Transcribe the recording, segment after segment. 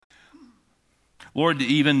Lord,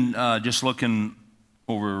 even just looking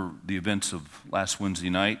over the events of last Wednesday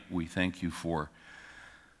night, we thank you for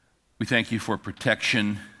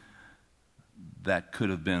protection. That could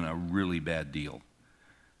have been a really bad deal.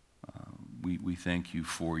 We thank you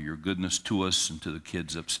for your goodness to us and to the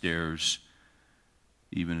kids upstairs.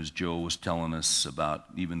 Even as Joe was telling us about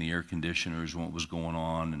even the air conditioners and what was going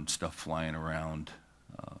on and stuff flying around.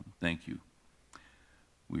 Thank you.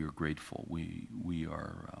 We are grateful. We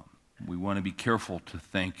want to be careful to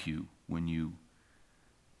thank you when you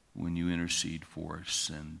intercede for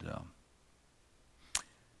us, and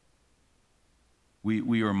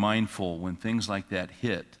we are mindful when things like that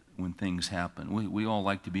hit, when things happen. We all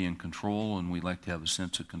like to be in control, and we like to have a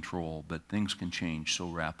sense of control, but things can change so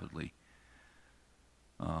rapidly.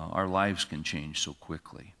 Our lives can change so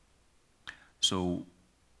quickly. So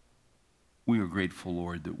we are grateful,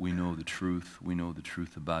 Lord, that we know the truth. We know the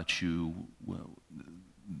truth about you. Well,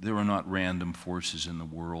 there are not random forces in the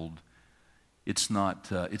world. It's not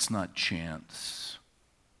chance.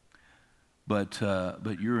 But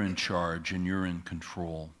you're in charge and you're in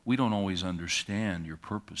control. We don't always understand your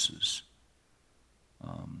purposes.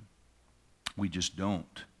 We just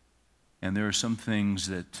don't. And there are some things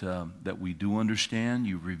that we do understand.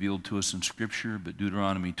 You've revealed to us in Scripture, but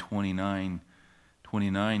Deuteronomy 29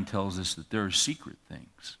 tells us that there are secret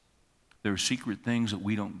things. There are secret things that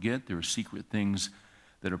we don't get. There are secret things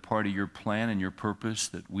that are part of your plan and your purpose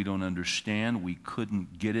that we don't understand. We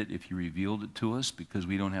couldn't get it if you revealed it to us because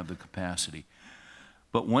we don't have the capacity.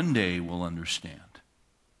 But one day we'll understand.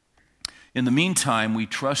 In the meantime, we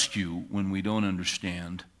trust you when we don't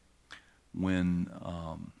understand, when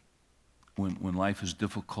life is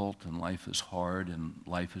difficult and life is hard and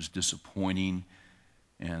life is disappointing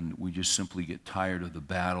and we just simply get tired of the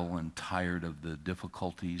battle and tired of the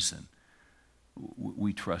difficulties, and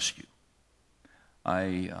we trust you.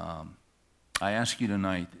 I ask you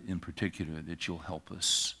tonight in particular that you'll help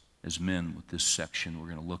us as men with this section we're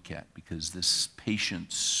going to look at, because this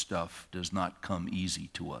patience stuff does not come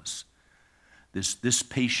easy to us. This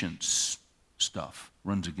patience stuff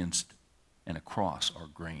runs against and across our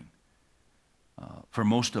grain. For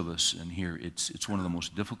most of us in here, it's one of the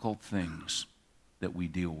most difficult things that we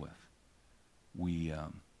deal with. We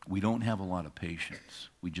don't have a lot of patience.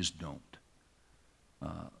 We just don't.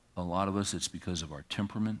 A lot of us, it's because of our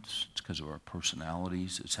temperaments. It's because of our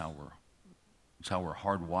personalities. It's how we're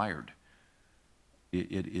hardwired.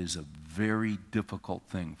 It is a very difficult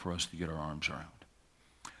thing for us to get our arms around.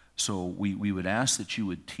 So we would ask that you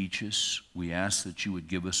would teach us. We ask that you would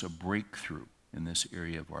give us a breakthrough in this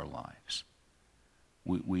area of our lives.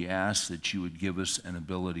 We ask that you would give us an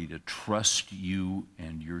ability to trust you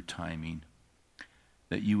and your timing,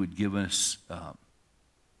 that you would give us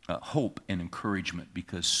hope and encouragement,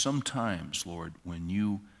 because sometimes, Lord, when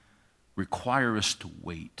you require us to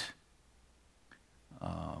wait,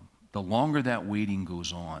 the longer that waiting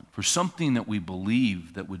goes on, for something that we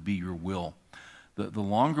believe that would be your will, the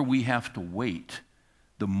longer we have to wait,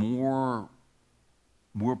 the more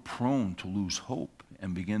we're prone to lose hope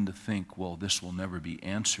and begin to think, well, this will never be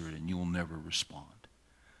answered and you will never respond.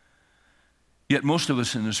 Yet most of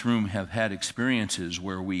us in this room have had experiences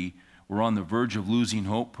where we were on the verge of losing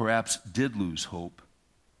hope, perhaps did lose hope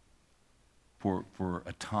for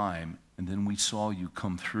a time, and then we saw you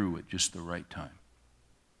come through at just the right time.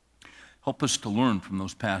 Help us to learn from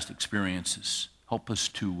those past experiences. Help us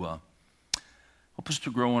to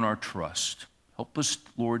grow in our trust. Help us,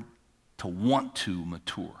 Lord, to want to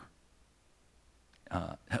mature.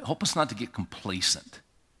 Help us not to get complacent.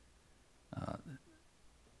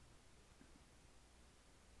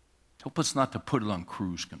 Help us not to put it on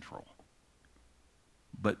cruise control,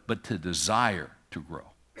 but to desire to grow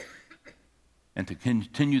and to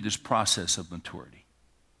continue this process of maturity.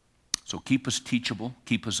 So keep us teachable,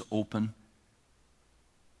 keep us open.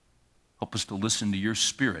 Help us to listen to your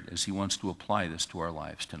Spirit as he wants to apply this to our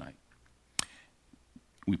lives tonight.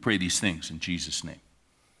 We pray these things in Jesus' name.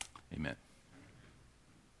 Amen.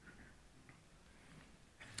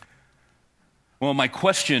 Well, my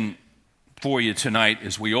question for you tonight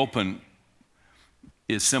as we open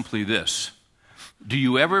is simply this. Do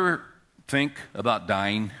you ever think about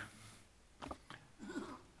dying?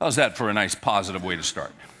 How's that for a nice positive way to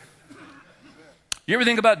start? You ever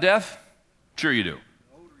think about death? Sure you do.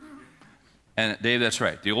 And Dave, that's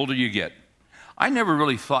right. The older you get. I never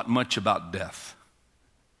really thought much about death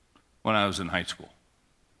when I was in high school.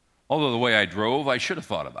 Although the way I drove, I should have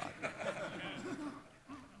thought about it.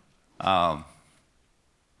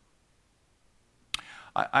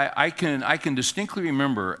 I can distinctly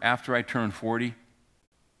remember after I turned 40,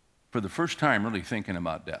 for the first time really thinking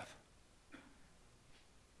about death.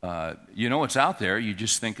 You know it's out there, you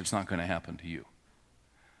just think it's not going to happen to you.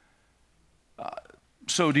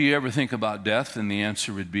 So do you ever think about death? And the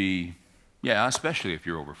answer would be, yeah, especially if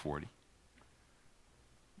you're over 40.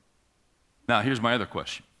 Now, here's my other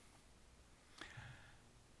question.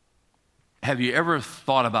 Have you ever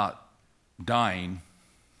thought about dying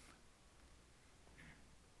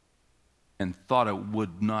and thought it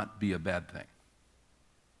would not be a bad thing?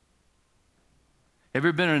 Have you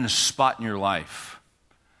ever been in a spot in your life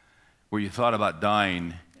where you thought about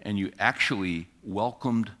dying and you actually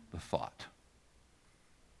welcomed the thought?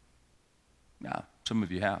 Yeah, some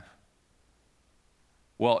of you have.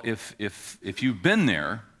 Well, if you've been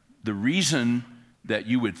there, the reason that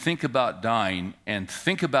you would think about dying and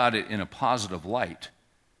think about it in a positive light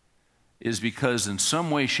is because in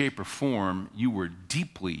some way, shape, or form, you were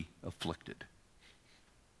deeply afflicted.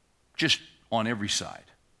 Just on every side.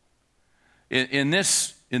 In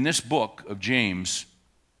this book of James,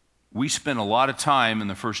 we spent a lot of time in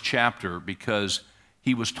the first chapter because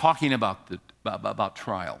he was talking about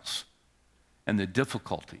trials and the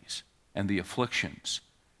difficulties and the afflictions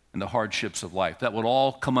and the hardships of life. That would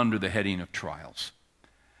all come under the heading of trials.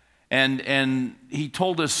 And he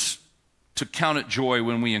told us to count it joy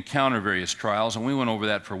when we encounter various trials, and we went over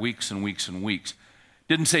that for weeks and weeks and weeks.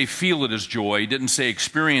 Didn't say feel it as joy, didn't say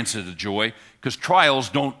experience it as joy, because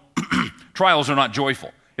trials are not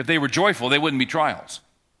joyful. If they were joyful, they wouldn't be trials.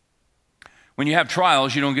 When you have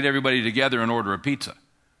trials, you don't get everybody together and order a pizza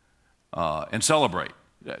and celebrate.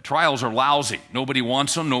 Trials are lousy. Nobody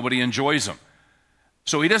wants them, nobody enjoys them.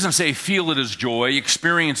 So he doesn't say feel it as joy,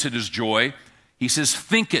 experience it as joy. He says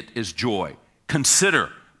think it as joy. Consider,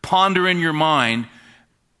 ponder in your mind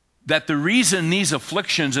that the reason these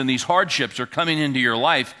afflictions and these hardships are coming into your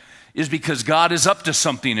life is because God is up to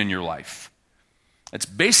something in your life. That's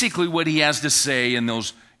basically what he has to say in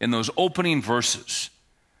those opening verses.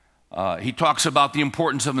 He talks about the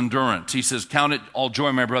importance of endurance. He says, count it all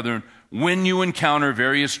joy, my brethren, when you encounter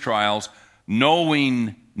various trials,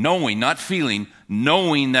 knowing, not feeling,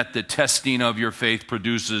 knowing that the testing of your faith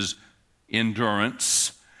produces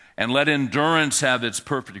endurance. And let endurance have its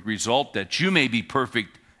perfect result, that you may be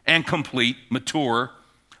perfect and complete, mature,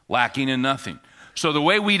 lacking in nothing. So the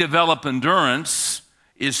way we develop endurance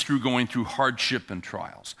is through going through hardship and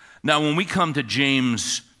trials. Now, when we come to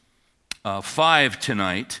James 5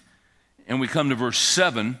 tonight, and we come to verse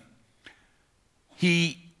 7,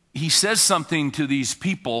 he says something to these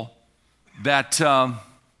people that,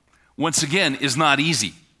 once again, is not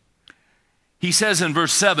easy. He says in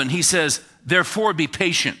verse 7, he says, therefore be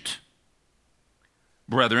patient,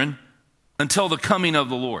 brethren, until the coming of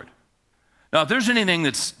the Lord. Now, if there's anything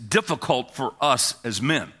that's difficult for us as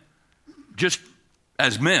men, just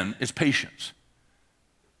as men, it's patience.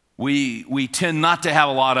 We tend not to have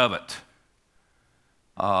a lot of it.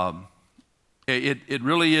 It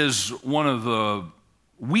really is one of the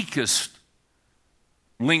weakest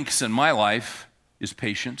links in my life is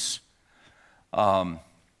patience. And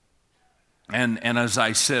as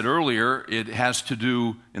I said earlier, it has to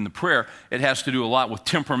do, in the prayer, it has to do a lot with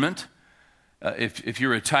temperament. If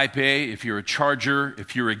you're a type A, if you're a charger,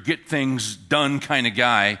 if you're a get things done kind of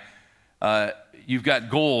guy, you've got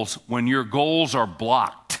goals. When your goals are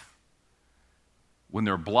blocked, when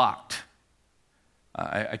they're blocked.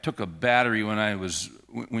 I took a battery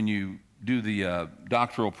when you do the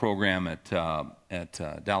doctoral program at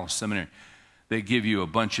Dallas Seminary, they give you a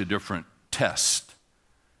bunch of different tests.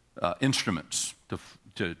 Instruments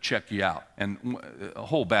to check you out, and a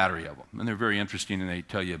whole battery of them, and they're very interesting, and they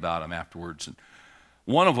tell you about them afterwards. And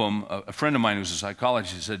one of them, a friend of mine who's a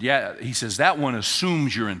psychologist, said, "Yeah," he says, "that one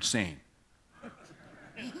assumes you're insane."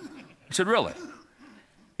 I said, "Really?"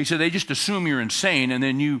 He said, "They just assume you're insane, and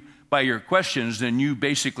then you, by your questions, then you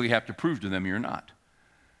basically have to prove to them you're not."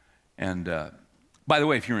 And by the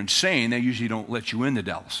way, if you're insane, they usually don't let you into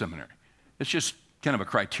Dallas Seminary. It's just kind of a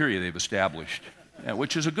criteria they've established. Yeah,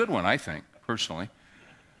 which is a good one, I think, personally.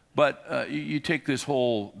 But you take this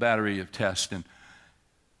whole battery of tests, and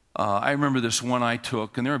I remember this one I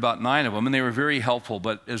took, and there were about 9 of them, and they were very helpful.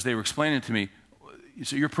 But as they were explaining it to me,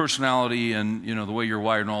 so your personality and the way you're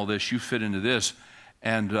wired and all this, you fit into this,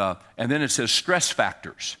 and then it says stress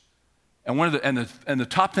factors, and the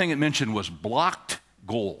top thing it mentioned was blocked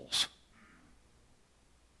goals.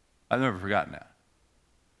 I've never forgotten that,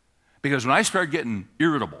 because when I start getting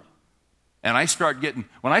irritable. And when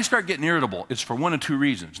I start getting irritable, it's for one of 2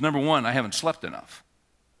 reasons. Number one, I haven't slept enough.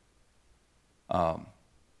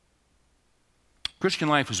 Christian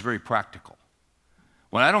life is very practical.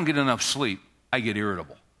 When I don't get enough sleep, I get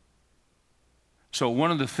irritable. So one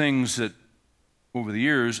of the things that over the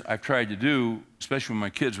years I've tried to do, especially when my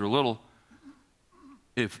kids were little,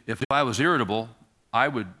 if I was irritable, I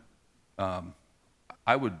would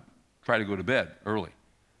try to go to bed early.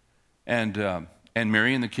 And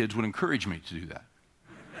Mary and the kids would encourage me to do that.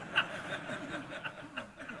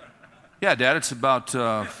 Yeah, Dad, it's about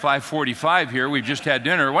 5:45 here. We've just had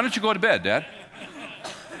dinner. Why don't you go to bed, Dad?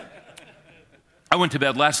 I went to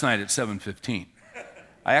bed last night at 7:15.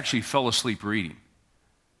 I actually fell asleep reading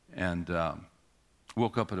and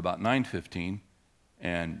woke up at about 9:15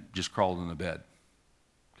 and just crawled into bed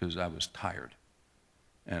because I was tired,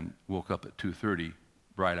 and woke up at 2:30,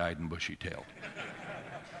 bright-eyed and bushy-tailed.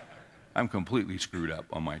 I'm completely screwed up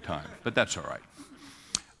on my time, but that's all right.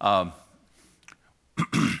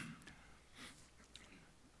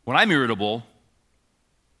 When I'm irritable,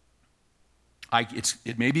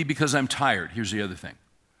 it may be because I'm tired. Here's the other thing.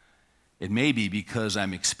 It may be because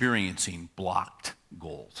I'm experiencing blocked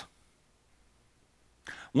goals.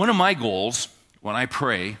 One of my goals when I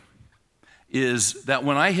pray is that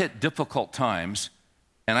when I hit difficult times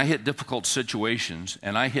and I hit difficult situations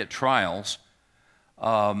and I hit trials,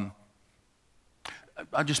 I'll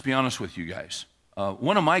just be honest with you guys.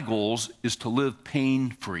 One of my goals is to live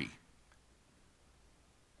pain-free.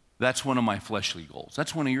 That's one of my fleshly goals.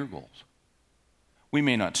 That's one of your goals. We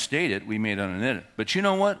may not state it, we may not admit it, but you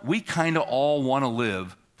know what? We kind of all want to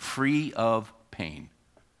live free of pain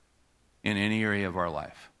in any area of our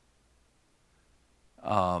life.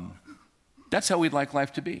 That's how we'd like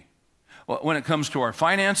life to be. When it comes to our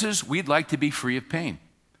finances, we'd like to be free of pain.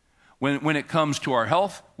 When it comes to our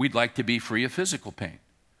health, we'd like to be free of physical pain.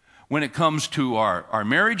 When it comes to our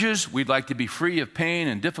marriages, we'd like to be free of pain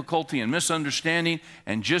and difficulty and misunderstanding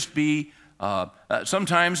and just be,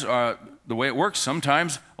 sometimes the way it works,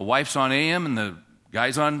 sometimes a wife's on AM and the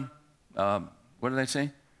guy's on, what did I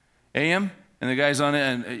say? AM? And the guy's on,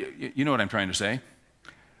 and you know what I'm trying to say.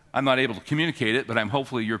 I'm not able to communicate it, but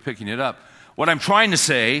hopefully you're picking it up. What I'm trying to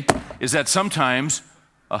say is that sometimes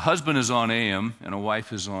a husband is on AM and a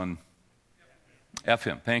wife is on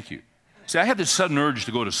FM. Thank you. See, I have this sudden urge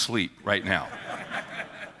to go to sleep right now.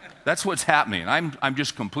 That's what's happening. I'm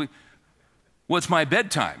just complete. Well, it's my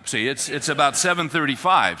bedtime. See, it's about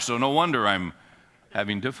 7:35, so no wonder I'm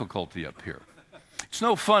having difficulty up here. It's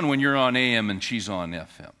no fun when you're on AM and she's on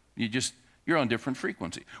FM. You're on different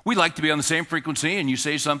frequency. We like to be on the same frequency, and you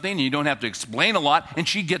say something and you don't have to explain a lot, and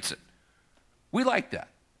she gets it. We like that.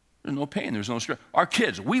 There's no pain, there's no stress. Our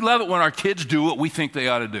kids, we love it when our kids do what we think they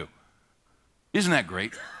ought to do. Isn't that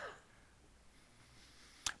great?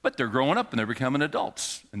 But they're growing up and they're becoming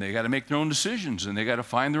adults, and they got to make their own decisions, and they got to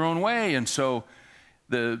find their own way. And so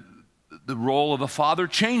the role of a father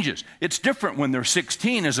changes. It's different when they're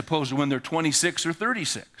 16 as opposed to when they're 26 or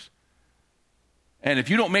 36. And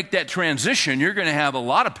if you don't make that transition, you're going to have a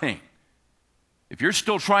lot of pain. If you're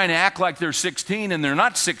still trying to act like they're 16 and they're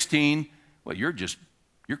not 16, well, you're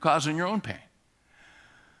causing your own pain.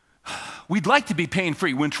 We'd like to be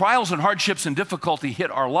pain-free. When trials and hardships and difficulty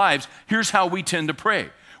hit our lives, here's how we tend to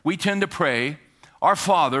pray. We tend to pray, "Our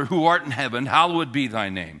Father, who art in heaven, hallowed be thy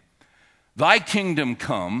name. Thy kingdom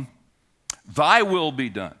come, thy will be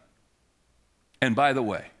done." And by the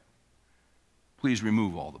way, please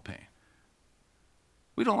remove all the pain.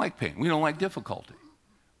 We don't like pain. We don't like difficulty.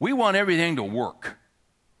 We want everything to work.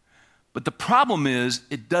 But the problem is,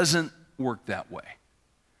 it doesn't work that way.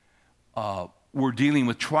 We're dealing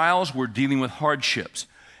with trials. We're dealing with hardships.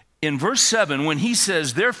 In verse 7, when he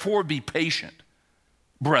says, "Therefore be patient,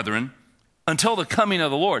 brethren, until the coming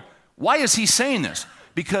of the Lord," why is he saying this?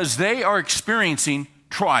 Because they are experiencing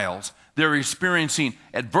trials. They're experiencing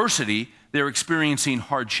adversity. They're experiencing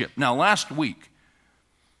hardship. Now, last week,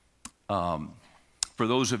 for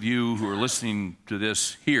those of you who are listening to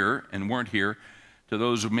this here and weren't here, to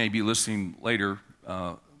those who may be listening later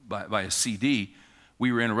by a CD,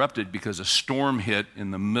 we were interrupted because a storm hit in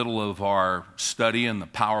the middle of our study and the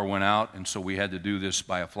power went out, and so we had to do this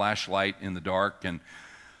by a flashlight in the dark, and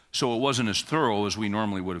so it wasn't as thorough as we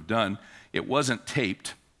normally would have done. It wasn't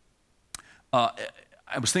taped. I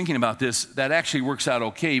was thinking about this. That actually works out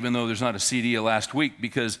okay, even though there's not a CD of last week,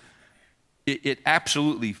 because it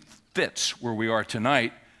absolutely fits where we are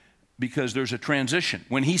tonight, because there's a transition.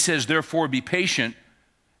 When he says, "Therefore be patient,"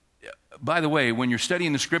 by the way, when you're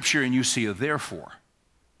studying the scripture and you see a "therefore,"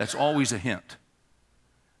 that's always a hint.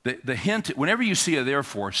 The hint, whenever you see a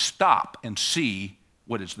 "therefore," stop and see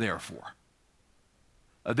what it's there for.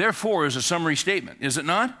 A "therefore" is a summary statement, is it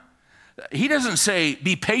not? He doesn't say,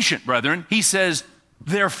 "Be patient, brethren." He says,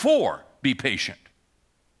 "Therefore be patient."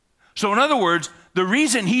 So in other words, the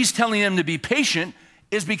reason he's telling them to be patient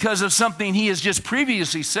is because of something he has just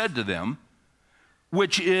previously said to them,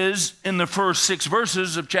 which is in the first 6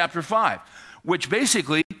 verses of chapter 5, which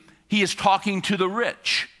basically he is talking to the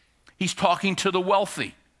rich. He's talking to the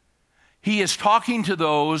wealthy. He is talking to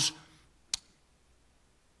those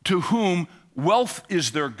to whom wealth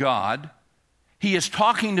is their God. He is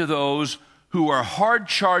talking to those who are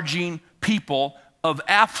hard-charging people of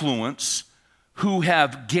affluence who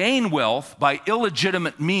have gained wealth by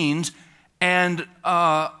illegitimate means and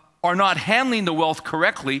are not handling the wealth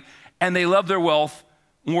correctly, and they love their wealth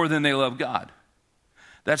more than they love God.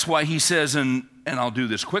 That's why he says, and I'll do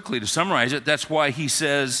this quickly to summarize it, that's why he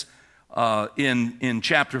says in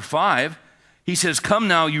chapter 5, he says, "Come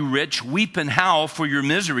now, you rich, weep and howl for your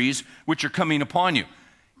miseries which are coming upon you."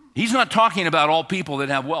 He's not talking about all people that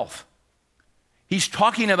have wealth. He's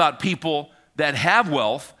talking about people that have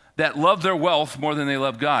wealth, that love their wealth more than they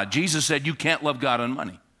love God. Jesus said you can't love God on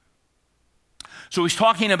money. So he's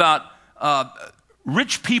talking about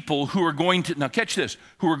rich people who are going to, now catch this,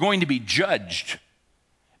 who are going to be judged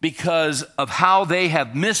because of how they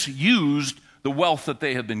have misused the wealth that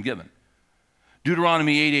they have been given.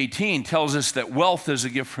 Deuteronomy 8:18 tells us that wealth is a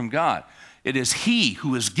gift from God. It is He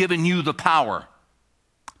who has given you the power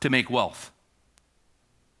to make wealth.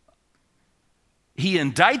 He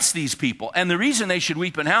indicts these people, and the reason they should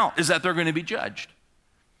weep and howl is that they're going to be judged.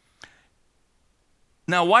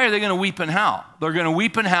 Now, why are they going to weep and howl? They're going to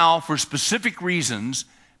weep and howl for specific reasons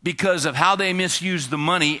because of how they misuse the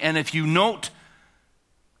money. And if you note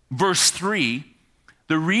verse 3,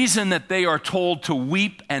 the reason that they are told to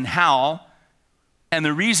weep and howl and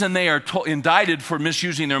the reason they are indicted for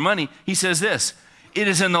misusing their money, he says this: "It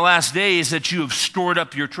is in the last days that you have stored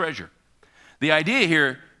up your treasure." The idea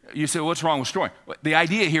here, you say, what's wrong with storing? The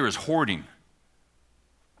idea here is hoarding.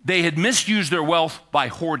 They had misused their wealth by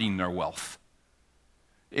hoarding their wealth.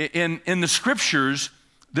 In the scriptures,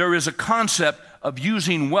 there is a concept of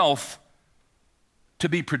using wealth to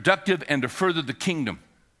be productive and to further the kingdom.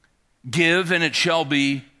 Give and it shall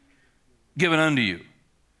be given unto you.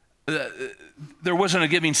 There wasn't a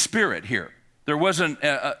giving spirit here. There wasn't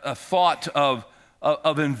a thought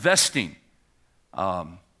of investing.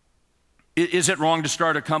 Is it wrong to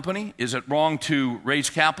start a company? Is it wrong to raise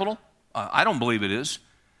capital? I don't believe it is.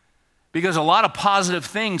 Because a lot of positive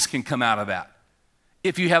things can come out of that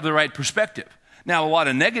if you have the right perspective. Now, a lot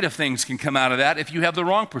of negative things can come out of that if you have the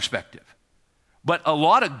wrong perspective. But a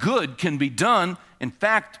lot of good can be done. In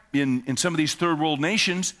fact, in some of these third world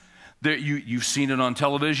nations, you've seen it on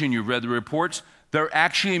television, you've read the reports, they're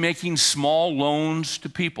actually making small loans to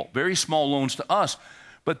people, very small loans to us,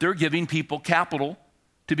 but they're giving people capital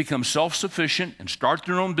to become self-sufficient and start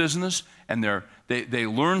their own business, and they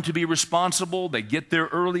learn to be responsible, they get there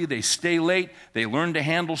early, they stay late, they learn to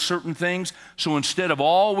handle certain things. So instead of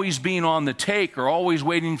always being on the take or always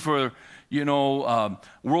waiting for,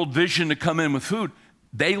 World Vision to come in with food,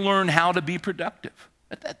 they learn how to be productive.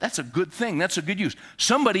 That's a good thing. That's a good use.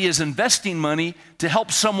 Somebody is investing money to help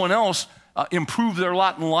someone else improve their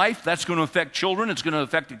lot in life. That's going to affect children. It's going to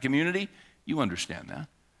affect the community. You understand that.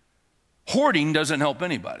 Hoarding doesn't help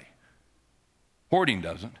anybody. Hoarding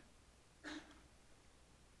doesn't.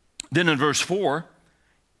 Then in verse 4,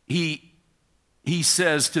 he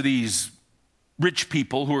says to these rich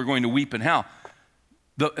people who are going to weep and howl,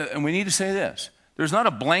 and we need to say this, there's not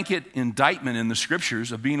a blanket indictment in the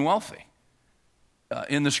scriptures of being wealthy.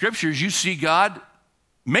 In the scriptures, you see God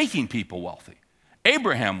making people wealthy.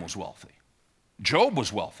 Abraham was wealthy. Job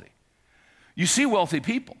was wealthy. You see wealthy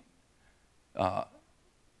people.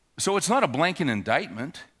 So it's not a blanket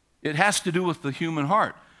indictment. It has to do with the human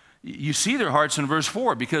heart. You see their hearts in verse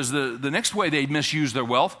 4, because the next way they misused their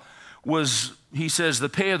wealth was, he says, "The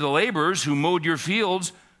pay of the laborers who mowed your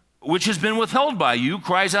fields, which has been withheld by you,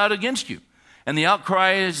 cries out against you. And the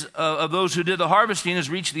outcries of those who did the harvesting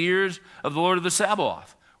has reached the ears of the Lord of the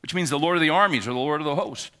Sabaoth," which means the Lord of the armies or the Lord of the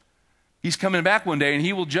host. He's coming back one day and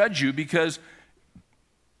he will judge you because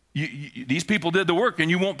these people did the work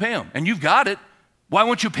and you won't pay them. And you've got it. Why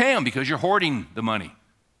won't you pay them? Because you're hoarding the money.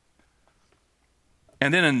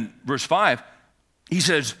 And then in verse 5, he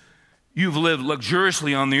says, "You've lived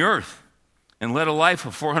luxuriously on the earth and led a life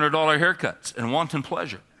of $400 haircuts and wanton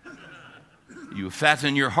pleasure. You have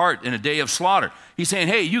fattened your heart in a day of slaughter." He's saying,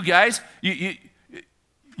 hey, you guys,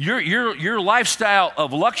 your lifestyle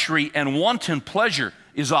of luxury and wanton pleasure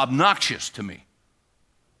is obnoxious to me.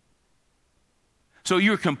 So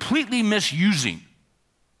you're completely misusing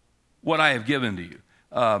what I have given to you.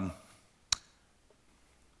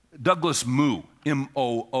 Douglas Moo,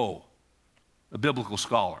 M-O-O, a biblical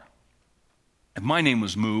scholar. If my name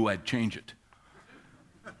was Moo, I'd change it.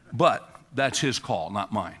 But that's his call,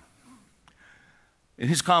 not mine. In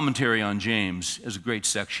his commentary on James, there's a great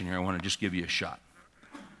section here. I want to just give you a shot.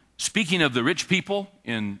 Speaking of the rich people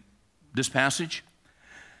in this passage,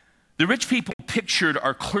 The rich people pictured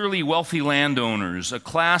are clearly wealthy landowners, a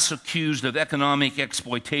class accused of economic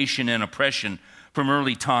exploitation and oppression from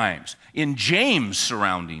early times. In James'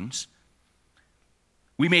 surroundings,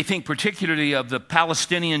 we may think particularly of the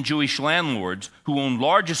Palestinian Jewish landlords who owned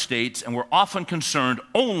large estates and were often concerned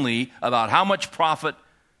only about how much profit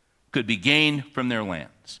could be gained from their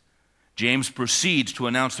lands. James proceeds to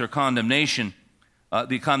announce their condemnation,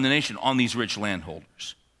 the condemnation on these rich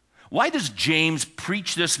landholders. Why does James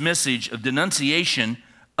preach this message of denunciation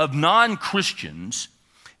of non-Christians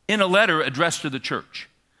in a letter addressed to the church?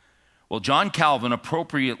 Well, John Calvin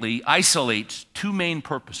appropriately isolates two main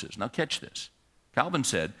purposes. Now catch this. Calvin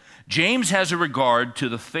said, James has a regard to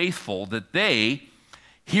the faithful that they,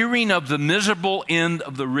 hearing of the miserable end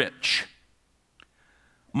of the rich,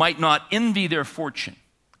 might not envy their fortune,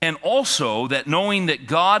 and also that knowing that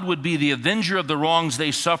God would be the avenger of the wrongs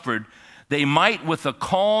they suffered, they might with a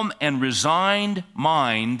calm and resigned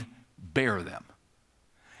mind bear them.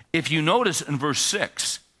 If you notice in verse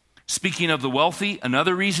 6, speaking of the wealthy,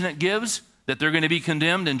 another reason it gives that they're going to be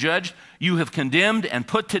condemned and judged, you have condemned and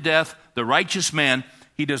put to death the righteous man.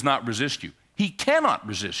 He does not resist you. He cannot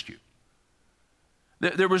resist you.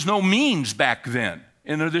 There was no means back then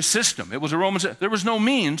in this system. It was a Roman system. There was no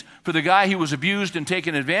means for the guy who was abused and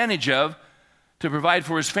taken advantage of to provide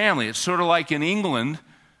for his family. It's sort of like in England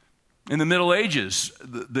in the Middle Ages,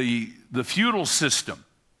 the feudal system.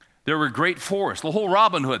 There were great forests, the whole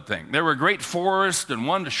Robin Hood thing. There were great forests and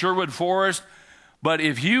one to Sherwood Forest. But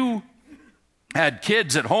if you had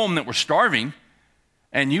kids at home that were starving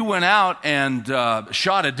and you went out and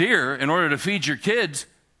shot a deer in order to feed your kids,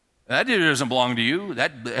 that deer doesn't belong to you.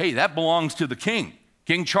 That belongs to the king,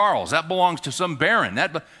 King Charles. That belongs to some baron.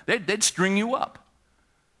 They'd string you up.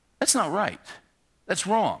 That's not right. That's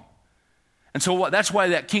wrong. And so that's why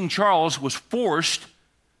that King Charles was forced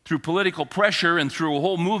through political pressure and through a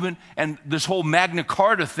whole movement, and this whole Magna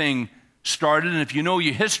Carta thing started. And if you know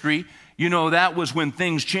your history, you know that was when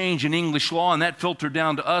things changed in English law, and that filtered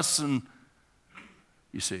down to us. And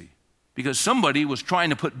you see, because somebody was trying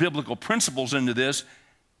to put biblical principles into this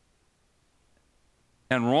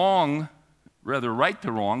and right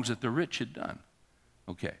the wrongs that the rich had done.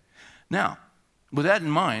 Okay. Now, with that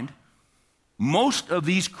in mind, most of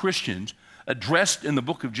these Christians addressed in the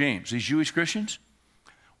book of James, these Jewish Christians,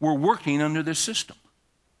 were working under this system.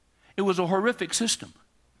 It was a horrific system.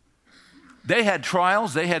 They had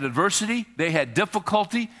trials, they had adversity, they had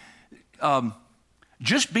difficulty.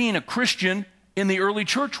 Just being a Christian in the early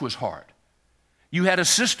church was hard. You had a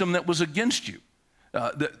system that was against you.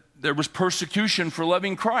 There was persecution for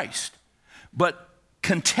loving Christ. But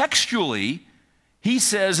contextually, he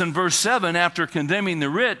says in verse 7, after condemning the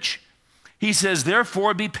rich, he says,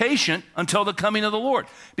 therefore be patient until the coming of the Lord,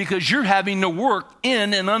 because you're having to work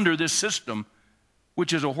in and under this system,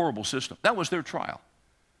 which is a horrible system. That was their trial.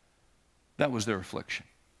 That was their affliction.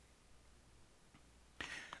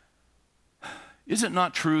 Is it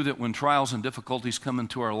not true that when trials and difficulties come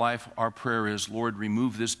into our life, our prayer is, Lord,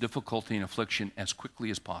 remove this difficulty and affliction as quickly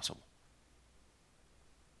as possible?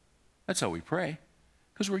 That's how we pray,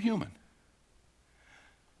 because we're human.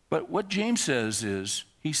 But what James says is,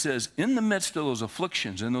 he says, in the midst of those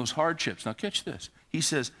afflictions and those hardships, now catch this, he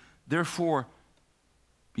says, therefore,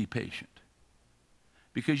 be patient.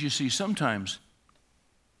 Because you see, sometimes,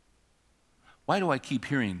 why do I keep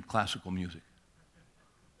hearing classical music?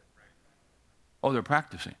 Oh, they're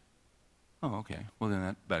practicing. Oh, okay. Well,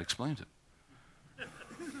 then that explains it.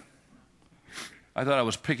 I thought I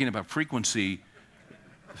was picking up a frequency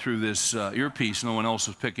through this earpiece no one else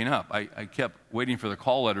was picking up. I kept waiting for the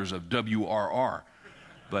call letters of WRR.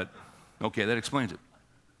 But, okay, that explains it.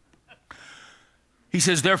 He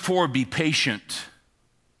says, therefore, be patient,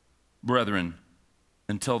 brethren,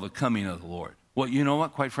 until the coming of the Lord. Well, you know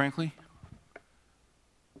what, quite frankly?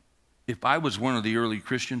 If I was one of the early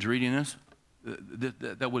Christians reading this,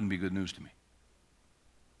 that wouldn't be good news to me.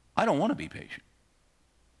 I don't want to be patient.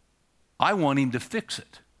 I want him to fix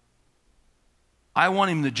it. I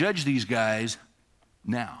want him to judge these guys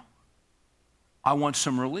now. I want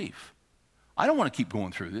some relief. I don't want to keep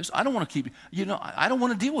going through this. I don't want to keep, I don't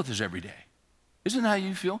want to deal with this every day. Isn't that how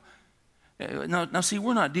you feel? Now see,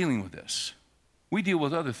 we're not dealing with this. We deal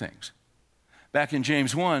with other things. Back in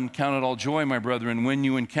James 1, count it all joy, my brethren, when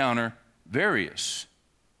you encounter various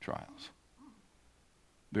trials.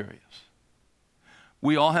 Various.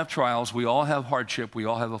 We all have trials. We all have hardship. We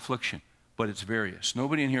all have affliction. But it's various.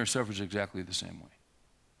 Nobody in here suffers exactly the same way.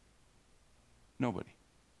 Nobody.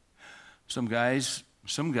 Some guys,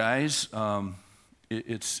 it's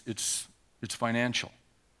financial.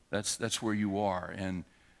 That's where you are, and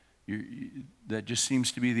that just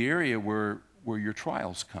seems to be the area where where your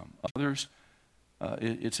trials come. Others,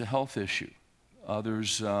 it's a health issue.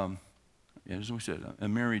 Others, as we said, a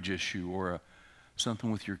marriage issue, or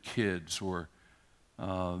something with your kids, or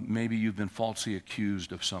maybe you've been falsely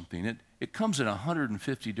accused of something. It comes in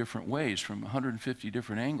 150 different ways, from 150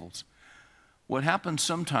 different angles. What happens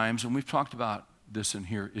sometimes, and we've talked about this in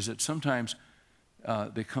here, is that sometimes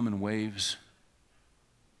they come in waves,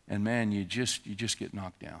 and man, you just get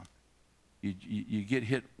knocked down. You get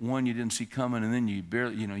hit one you didn't see coming, and then you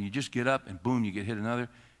barely, you just get up, and boom, you get hit another,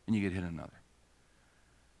 and you get hit another.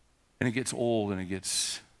 And it gets old, and it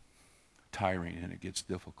gets tiring, and it gets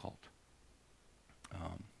difficult.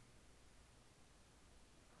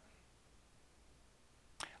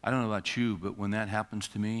 I don't know about you, but when that happens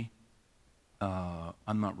to me,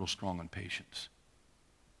 I'm not real strong on patience.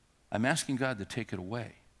 I'm asking God to take it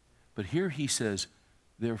away. But here he says,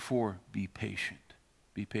 therefore, be patient.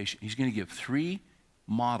 Be patient. He's going to give 3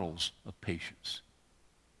 models of patience.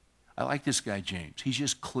 I like this guy, James. He's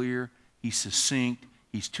just clear. He's succinct.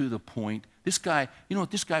 He's to the point. This guy, you know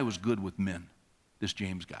what? This guy was good with men, this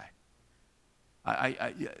James guy.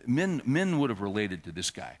 Men would have related to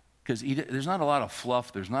this guy, because there's not a lot of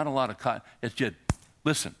fluff. There's not a lot of cotton. It's just,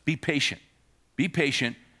 listen, be patient. Be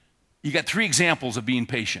patient. You got 3 examples of being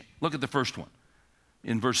patient. Look at the first one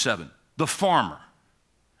in verse 7. The farmer.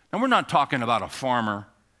 Now, we're not talking about a farmer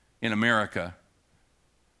in America,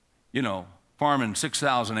 farming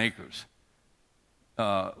 6,000 acres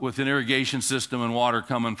with an irrigation system and water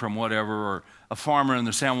coming from whatever, or a farmer in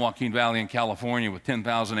the San Joaquin Valley in California with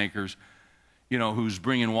 10,000 acres, who's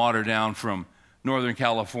bringing water down from Northern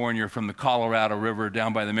California, from the Colorado River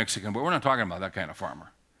down by the Mexican. But we're not talking about that kind of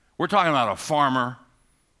farmer. We're talking about a farmer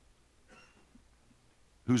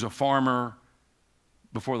who's a farmer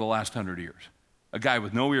before the last 100 years. A guy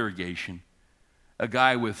with no irrigation, a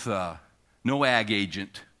guy with no ag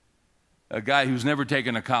agent, a guy who's never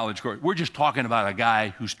taken a college course. We're just talking about a guy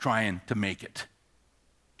who's trying to make it.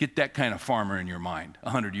 Get that kind of farmer in your mind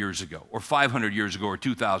 100 years ago, or 500 years ago, or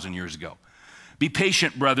 2,000 years ago. Be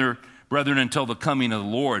patient, brethren, until the coming of the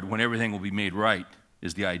Lord, when everything will be made right,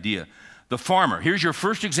 is the idea. The farmer, here's your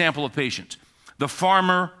first example of patience. The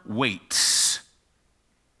farmer waits.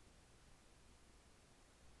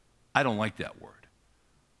 I don't like that word.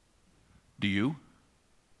 Do you?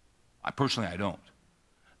 Personally, I don't.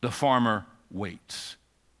 The farmer waits.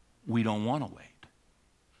 We don't want to wait.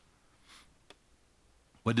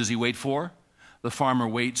 What does he wait for? The farmer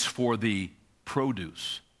waits for the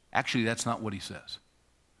produce. Actually, that's not what he says.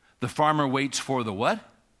 The farmer waits for the what?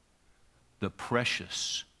 The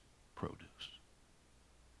precious produce.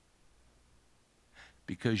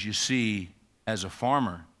 Because you see, as a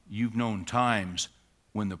farmer, you've known times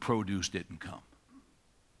when the produce didn't come,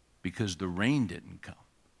 because the rain didn't come.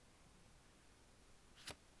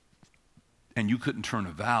 And you couldn't turn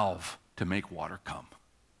a valve to make water come.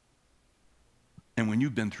 And when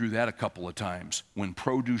you've been through that a couple of times, when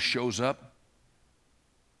produce shows up,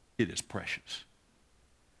 it is precious.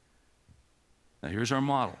 Now here's our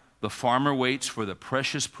model. The farmer waits for the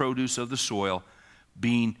precious produce of the soil,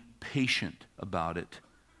 being patient about it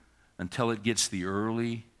until it gets the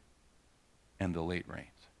early and the late rains.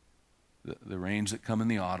 The rains that come in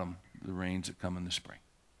the autumn, the rains that come in the spring.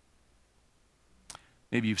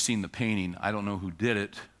 Maybe you've seen the painting. I don't know who did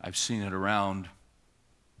it. I've seen it around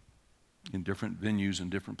in different venues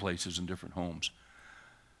and different places and different homes.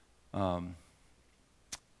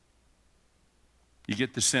 You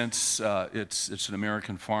get the sense it's an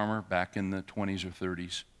American farmer back in the 20s or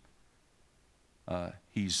 30s.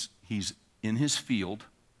 He's in his field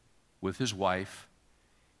with his wife.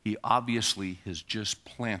 He obviously has just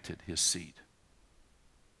planted his seed.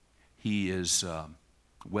 He is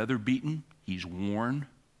weather-beaten. He's worn.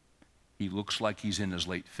 He looks like he's in his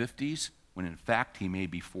late 50s, when in fact he may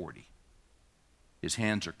be 40. His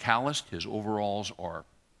hands are calloused. His overalls are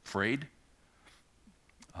frayed.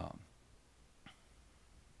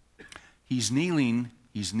 He's kneeling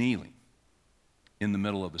in the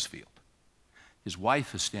middle of his field. His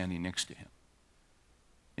wife is standing next to him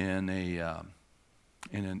in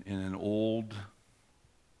an old,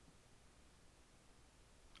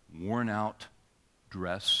 worn-out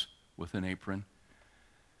dress with an apron.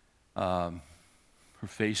 Her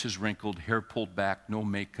face is wrinkled, hair pulled back, no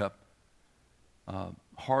makeup.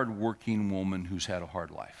 Hard-working woman who's had a hard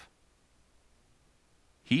life.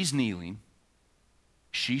 He's kneeling.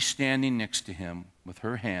 She's standing next to him with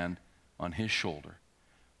her hand on his shoulder.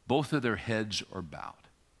 Both of their heads are bowed.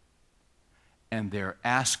 And they're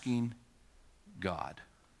asking God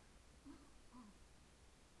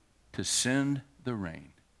to send the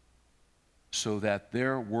rain so that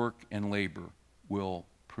their work and labor will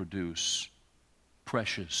produce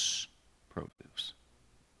precious produce.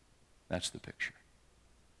 That's the picture.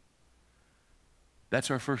 That's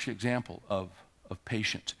our first example of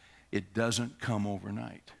patience. It doesn't come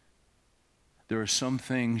overnight. There are some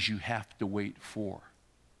things you have to wait for.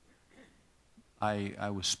 I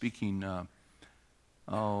was speaking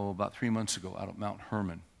about 3 months ago out at Mount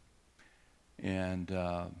Hermon, and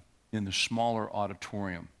in the smaller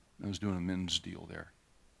auditorium. I was doing a men's deal there,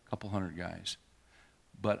 a couple hundred guys.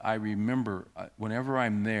 But I remember, whenever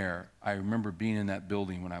I'm there, I remember being in that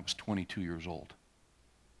building when I was 22 years old.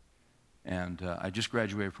 And I just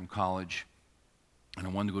graduated from college, and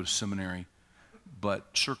I wanted to go to seminary. But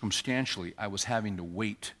circumstantially, I was having to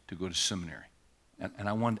wait to go to seminary. And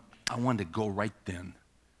I wanted to go right then.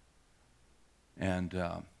 And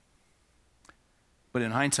but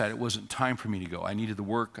in hindsight, it wasn't time for me to go. I needed the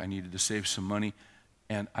work. I needed to save some money.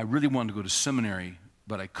 And I really wanted to go to seminary,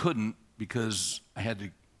 but I couldn't because I had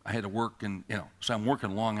to work, and so I'm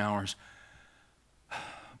working long hours.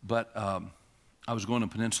 But I was going to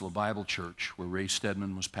Peninsula Bible Church, where Ray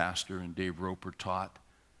Stedman was pastor and Dave Roper taught,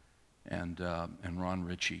 and Ron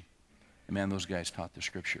Ritchie. And man, those guys taught the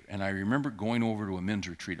Scripture. And I remember going over to a men's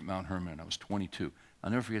retreat at Mount Hermon. I was 22.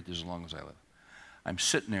 I'll never forget this as long as I live. I'm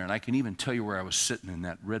sitting there, and I can even tell you where I was sitting in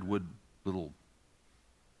that redwood little,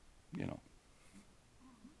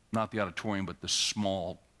 not the auditorium, but the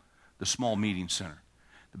small meeting center,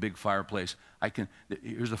 the big fireplace.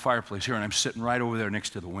 Here's the fireplace here, and I'm sitting right over there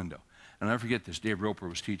next to the window. And I'll never forget this. Dave Roper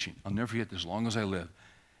was teaching. I'll never forget this as long as I live.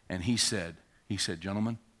 And he said,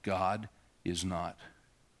 gentlemen, God is not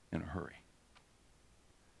in a hurry.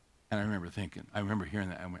 And I remember hearing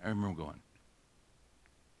that. I remember going,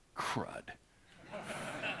 crud.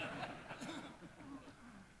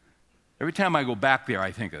 Every time I go back there,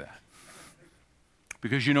 I think of that.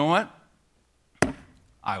 Because you know what?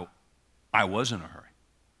 I was in a hurry.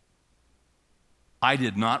 I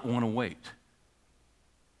did not want to wait.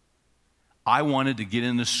 I wanted to get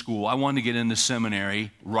into school. I wanted to get into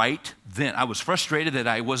seminary right then. I was frustrated that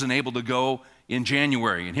I wasn't able to go in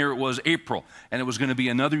January, and here it was April, and it was going to be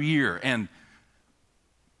another year, and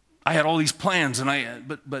I had all these plans, and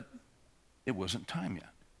but it wasn't time yet.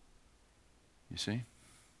 You see? It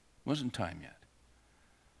wasn't time yet.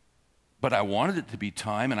 But I wanted it to be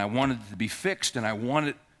time, and I wanted it to be fixed, and I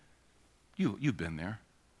wanted, you've been there.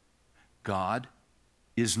 God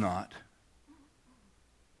is not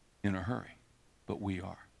in a hurry, but we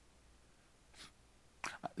are.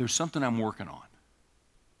 There's something I'm working on.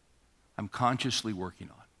 I'm consciously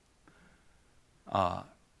working on.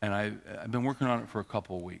 And I've been working on it for a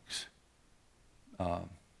couple of weeks.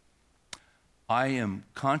 I am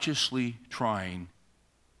consciously trying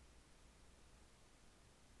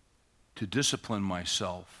to discipline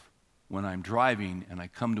myself when I'm driving and I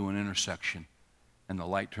come to an intersection and the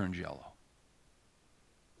light turns yellow.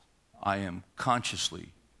 I am consciously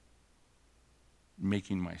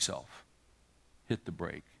making myself hit the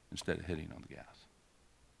brake instead of hitting on the gas.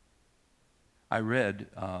 I read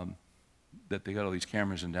that they got all these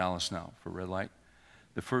cameras in Dallas now for red light.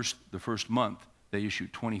 The first month, they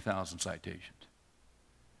issued 20,000 citations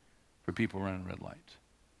for people running red lights.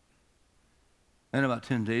 Then about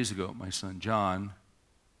 10 days ago, my son John,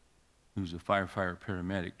 who's a firefighter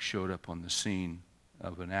paramedic, showed up on the scene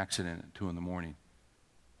of an accident at 2 in the morning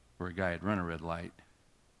where a guy had run a red light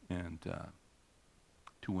and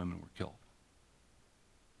 2 women were killed.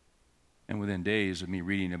 And within days of me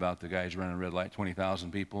reading about the guys running a red light,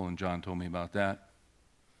 20,000 people, and John told me about that,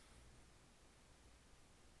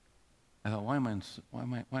 I thought, why am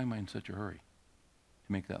I in such a hurry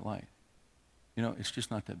to make that light? It's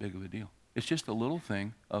just not that big of a deal. It's just a little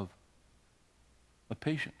thing of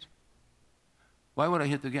patience. Why would I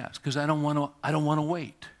hit the gas? Because I don't want to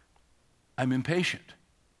wait. I'm impatient.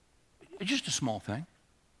 It's just a small thing.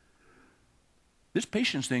 This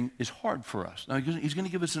patience thing is hard for us. Now, he's going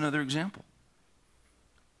to give us another example.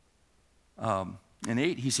 In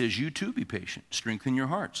 8, he says, you too be patient. Strengthen your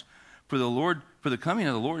hearts. For the coming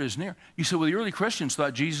of the Lord is near. You said, well, the early Christians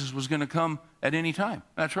thought Jesus was going to come at any time.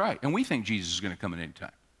 That's right. And we think Jesus is going to come at any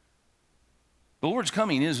time. The Lord's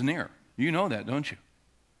coming is near. You know that, don't you?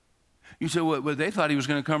 You said, well, they thought he was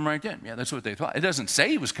going to come right then. Yeah, that's what they thought. It doesn't say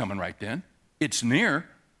he was coming right then. It's near.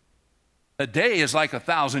 A day is like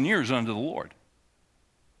 1,000 years unto the Lord.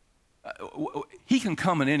 He can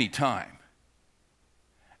come at any time.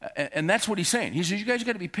 And that's what he's saying. He says, you guys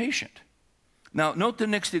got to be patient. Now, note the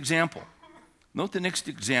next example.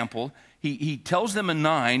 He tells them in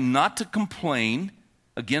 9 not to complain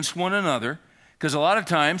against one another, because a lot of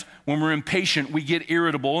times when we're impatient, we get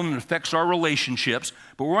irritable and it affects our relationships.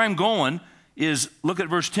 But where I'm going is, look at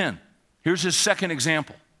verse 10. Here's his second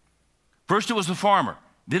example. First it was the farmer,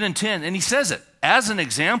 then in 10, and he says it, as an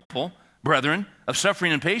example, brethren, of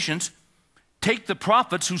suffering and patience, take the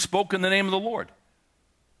prophets who spoke in the name of the Lord.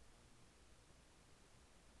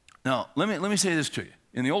 Now, let me say this to you.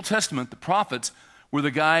 In the Old Testament, the prophets were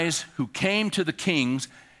the guys who came to the kings,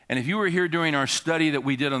 and if you were here during our study that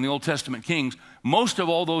we did on the Old Testament kings, most of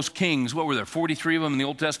all those kings, what were there, 43 of them in the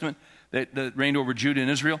Old Testament that reigned over Judah and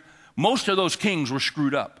Israel? Most of those kings were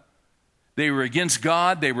screwed up. They were against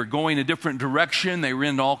God. They were going a different direction. They were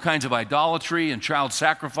into all kinds of idolatry and child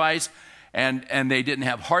sacrifice, and they didn't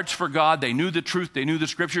have hearts for God. They knew the truth. They knew the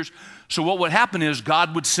scriptures. So what would happen is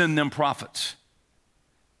God would send them prophets.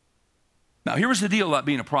 Now, here was the deal about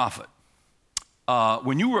being a prophet.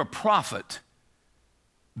 When you were a prophet,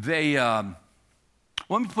 let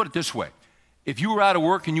me put it this way. If you were out of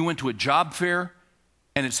work and you went to a job fair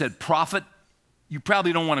and it said prophet, you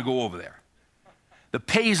probably don't want to go over there. The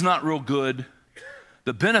pay's not real good.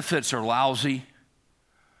 The benefits are lousy.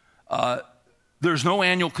 There's no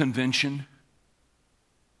annual convention.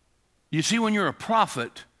 You see, when you're a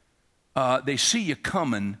prophet, they see you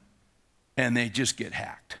coming and they just get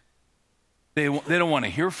hacked. They don't want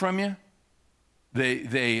to hear from you.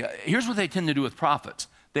 Here's what they tend to do with prophets.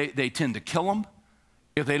 They tend to kill them.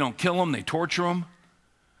 If they don't kill them, they torture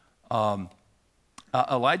them.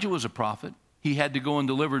 Elijah was a prophet. He had to go and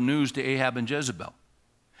deliver news to Ahab and Jezebel.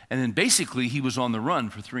 And then basically he was on the run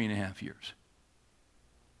for 3.5 years.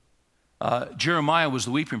 Jeremiah was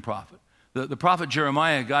the weeping prophet. The prophet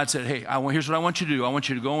Jeremiah, God said, hey, here's what I want you to do. I want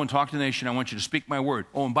you to go and talk to the nation. I want you to speak my word.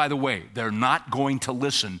 Oh, and by the way, they're not going to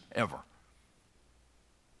listen ever.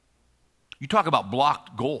 You talk about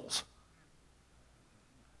blocked goals.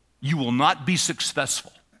 You will not be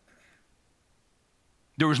successful.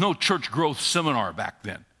 There was no church growth seminar back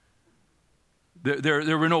then.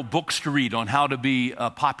 There were no books to read on how to be a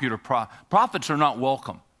popular prophet. Prophets are not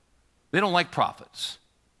welcome. They don't like prophets.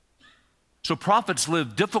 So prophets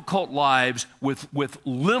live difficult lives with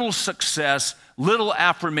little success, little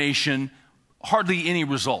affirmation, hardly any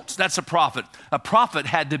results. That's a prophet. A prophet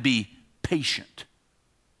had to be patient.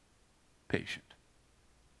 Patient.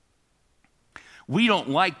 We don't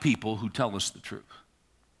like people who tell us the truth.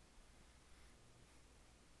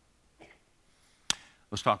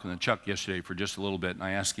 I was talking to Chuck yesterday for just a little bit, and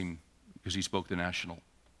I asked him, because he spoke the National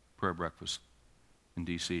Prayer Breakfast in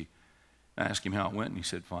D.C., I asked him how it went, and he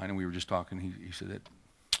said, fine, and we were just talking. He said,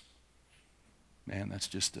 man, that's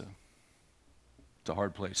just it's a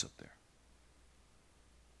hard place up there.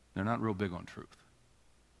 They're not real big on truth.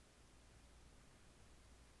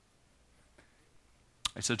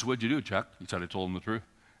 I said, so what'd you do, Chuck? He said, I told him the truth.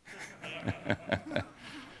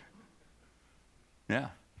 Yeah.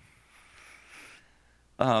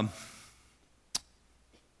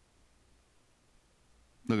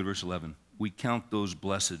 Look at verse 11. We count those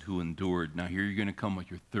blessed who endured. Now here you're going to come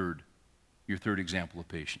with your third example of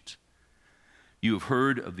patience. You have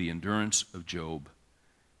heard of the endurance of Job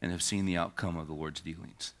and have seen the outcome of the Lord's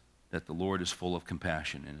dealings, that the Lord is full of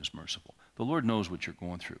compassion and is merciful. The Lord knows what you're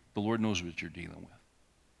going through. The Lord knows what you're dealing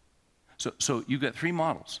with. So you've got three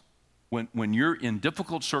models. When you're in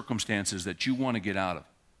difficult circumstances that you want to get out of,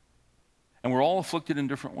 and we're all afflicted in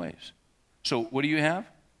different ways. So what do you have?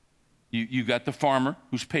 You've got the farmer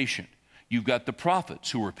who's patient. You've got the prophets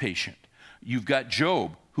who were patient. You've got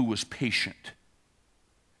Job who was patient.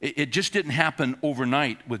 It just didn't happen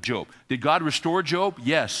overnight with Job. Did God restore Job?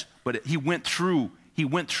 Yes, but he went through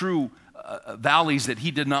valleys that he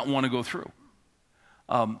did not want to go through.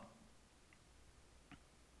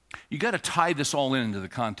 You got to tie this all into the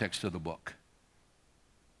context of the book.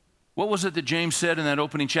 What was it that James said in that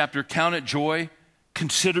opening chapter? Count it joy,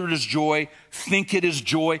 consider it as joy, think it as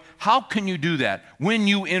joy. How can you do that? When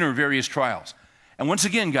you enter various trials. And once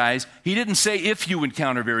again, guys, he didn't say if you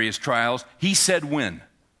encounter various trials, he said when.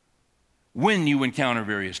 When you encounter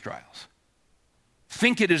various trials.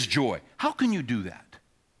 Think it as joy. How can you do that?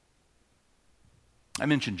 I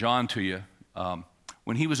mentioned John to you.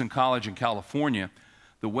 When he was in college in California,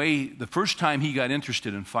 the first time he got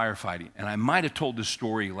interested in firefighting, and I might have told this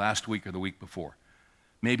story last week or the week before.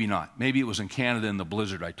 Maybe not. Maybe it was in Canada in the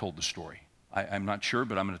blizzard I told the story. I'm not sure,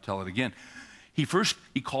 but I'm going to tell it again. He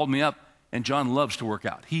called me up, and John loves to work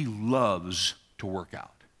out. He loves to work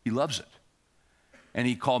out. He loves it. And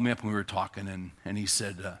he called me up and we were talking, and he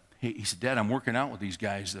said, Dad, I'm working out with these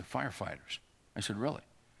guys, the firefighters. I said, really?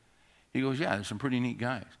 He goes, yeah, there's some pretty neat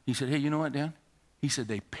guys. He said, hey, you know what, Dan? He said,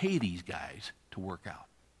 they pay these guys to work out.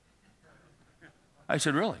 I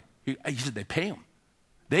said, really? He said, they pay them.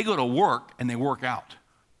 They go to work and they work out.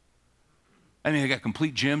 I mean, they got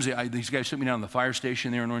complete gyms. These guys took me down to the fire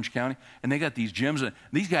station there in Orange County, and they got these gyms. And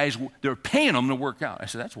these guys, they're paying them to work out. I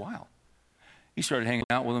said, that's wild. He started hanging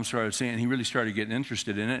out with him, started seeing, and he really started getting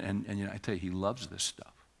interested in it. And I tell you, he loves this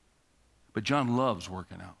stuff. But John loves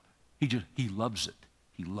working out. He loves it.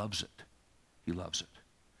 He loves it. He loves it.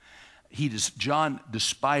 John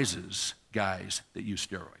despises guys that use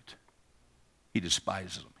steroids. He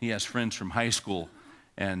despises them. He has friends from high school,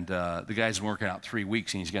 and the guy's been working out 3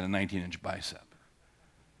 weeks, and he's got a 19-inch bicep.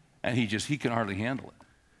 And he can hardly handle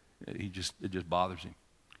it. It just bothers him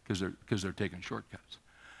because they're taking shortcuts.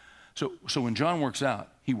 So when John works out,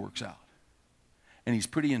 he works out. And he's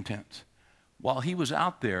pretty intense. While he was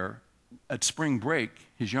out there at spring break,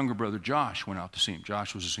 his younger brother Josh went out to see him.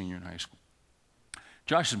 Josh was a senior in high school.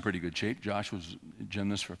 Josh is in pretty good shape. Josh was a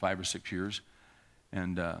gymnast for 5 or 6 years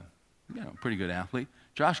and pretty good athlete.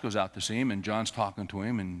 Josh goes out to see him, and John's talking to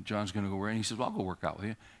him, and John's going to go where? And he says, well, I'll go work out with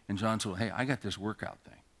you. And John said, hey, I got this workout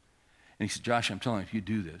thing. And he said, Josh, I'm telling you, if you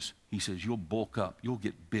do this, he says, you'll bulk up. You'll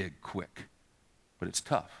get big quick. But it's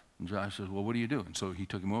tough. And Josh says, well, what do you do? And so he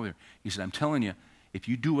took him over there. He said, I'm telling you, if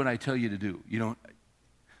you do what I tell you to do, you don't.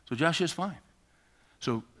 So Josh says, fine.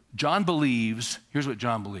 So John believes, here's what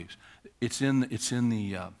John believes. It's on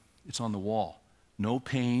the wall. No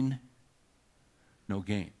pain, no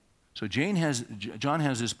gain. So John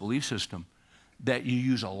has this belief system that you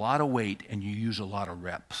use a lot of weight and you use a lot of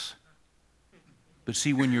reps. But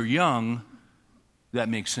see, when you're young, that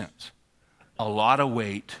makes sense. A lot of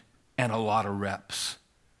weight and a lot of reps.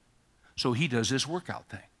 So he does this workout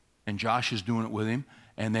thing. And Josh is doing it with him,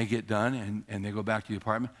 and they get done, and they go back to the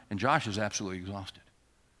apartment, and Josh is absolutely exhausted.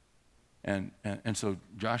 And so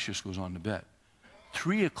Josh just goes on to bed.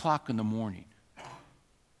 3 o'clock in the morning,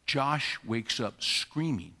 Josh wakes up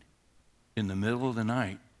screaming in the middle of the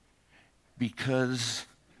night because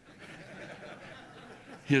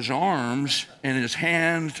his arms and his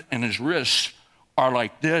hands and his wrists are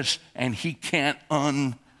like this, and he can't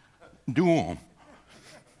undo them.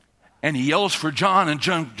 And he yells for John, and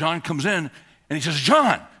John comes in, and he says,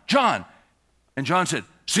 John. And John said,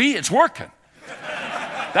 see, it's working.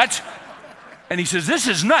 And he says, this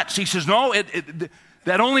is nuts. He says, no,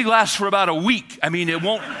 that only lasts for about a week. It'll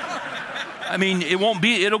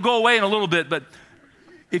go away in a little bit, but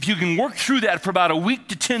if you can work through that for about a week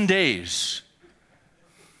to 10 days,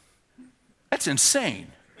 that's insane.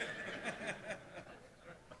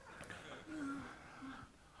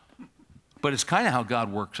 But it's kind of how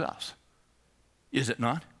God works us, is it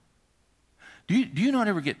not? Do you not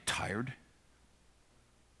ever get tired?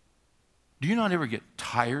 Do you not ever get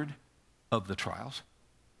tired of the trials?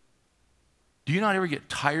 Do you not ever get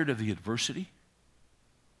tired of the adversity?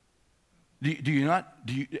 Do you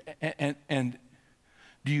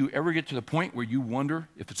ever get to the point where you wonder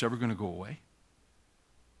if it's ever going to go away?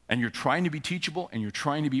 And you're trying to be teachable and you're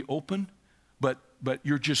trying to be open, but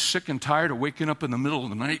you're just sick and tired of waking up in the middle of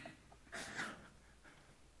the night.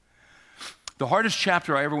 The hardest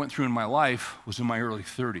chapter I ever went through in my life was in my early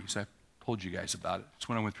 30s. I told you guys about it. It's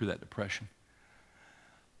when I went through that depression.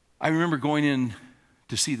 I remember going in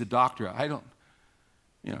to see the doctor.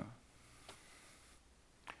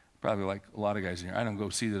 Probably like a lot of guys in here, I don't go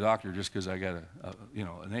see the doctor just because I got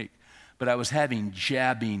an ache. But I was having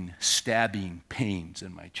jabbing, stabbing pains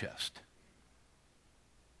in my chest.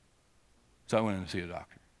 So I went in to see a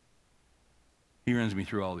doctor. He runs me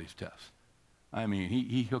through all these tests.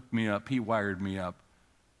 He hooked me up. He wired me up.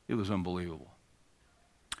 It was unbelievable.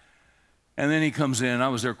 And then he comes in. I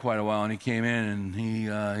was there quite a while, and he came in,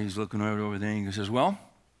 and he's looking over everything. He says, well,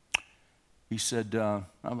 he said, I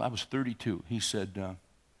was 32. He said,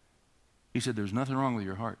 there's nothing wrong with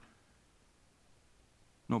your heart.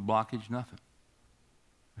 No blockage, nothing.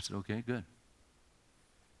 I said, okay, good.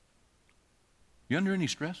 You under any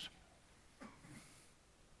stress?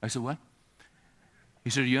 I said, what? He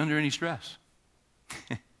said, are you under any stress?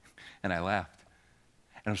 And I laughed.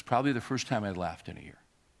 And it was probably the first time I'd laughed in a year.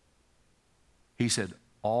 He said,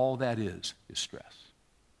 all that is stress.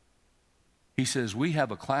 He says, we have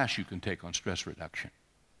a class you can take on stress reduction.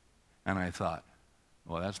 And I thought,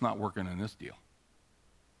 well, that's not working in this deal.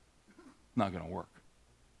 It's not going to work.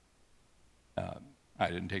 I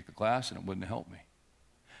didn't take the class, and it wouldn't help me.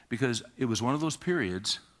 Because it was one of those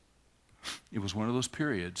periods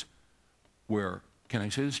where, can I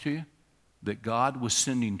say this to you? That God was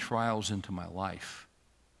sending trials into my life.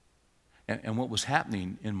 And what was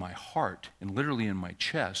happening in my heart and literally in my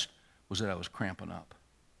chest was that I was cramping up.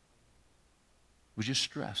 It was just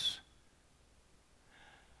stress.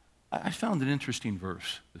 I found an interesting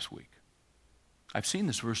verse this week. I've seen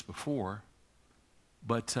this verse before,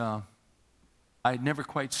 but I'd never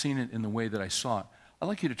quite seen it in the way that I saw it. I'd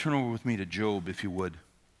like you to turn over with me to Job, if you would.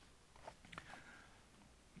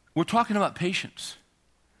 We're talking about patience.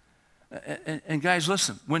 And guys,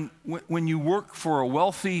 listen, when you work for a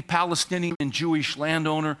wealthy Palestinian and Jewish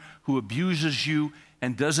landowner who abuses you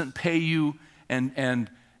and doesn't pay you and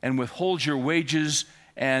withholds your wages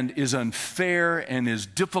and is unfair and is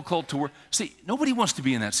difficult to work, see, nobody wants to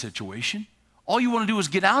be in that situation. All you want to do is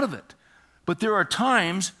get out of it. But there are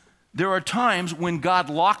times when God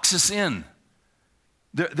locks us in.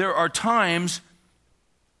 There are times,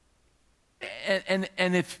 and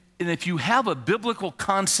if you have a biblical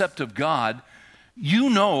concept of God, you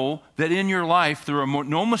know that in your life there are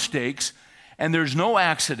no mistakes and there's no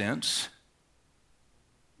accidents.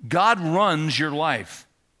 God runs your life.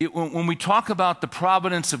 When we talk about the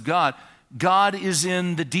providence of God, God is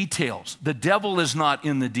in the details. The devil is not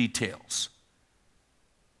in the details.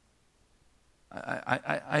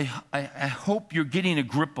 I hope you're getting a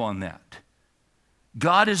grip on that.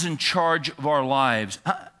 God is in charge of our lives.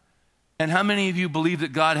 And how many of you believe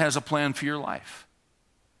that God has a plan for your life?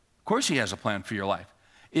 Of course he has a plan for your life.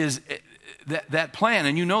 Is that plan,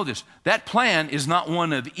 and you know this, that plan is not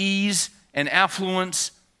one of ease and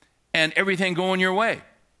affluence and everything going your way.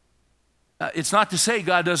 It's not to say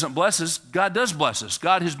God doesn't bless us. God does bless us.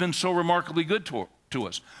 God has been so remarkably good to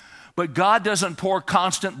us. But God doesn't pour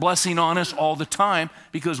constant blessing on us all the time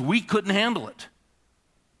because we couldn't handle it.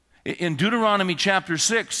 In Deuteronomy chapter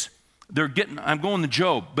 6, I'm going to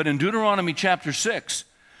Job, but in Deuteronomy chapter 6,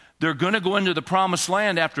 they're going to go into the promised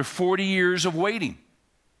land after 40 years of waiting.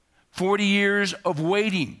 40 years of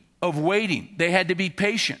waiting. They had to be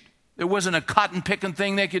patient. There wasn't a cotton-picking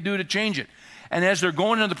thing they could do to change it. And as they're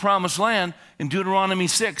going into the promised land, in Deuteronomy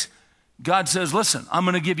 6, God says, listen, I'm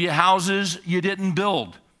going to give you houses you didn't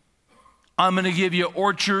build. I'm going to give you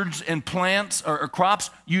orchards and plants or crops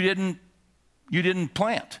you didn't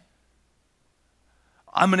plant.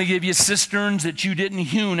 I'm going to give you cisterns that you didn't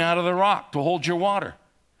hewn out of the rock to hold your water.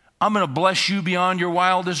 I'm going to bless you beyond your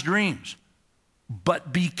wildest dreams.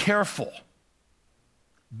 But be careful.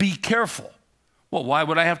 Be careful. Well, why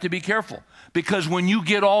would I have to be careful? Because when you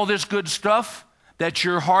get all this good stuff, that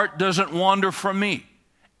your heart doesn't wander from me.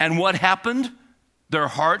 And what happened? Their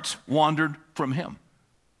hearts wandered from him.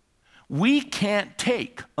 We can't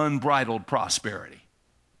take unbridled prosperity.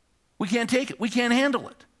 We can't take it. We can't handle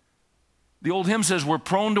it. The old hymn says we're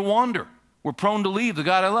prone to wander. We're prone to leave the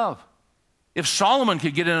God I love. If Solomon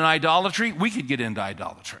could get into idolatry, we could get into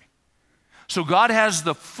idolatry. So God has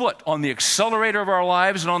the foot on the accelerator of our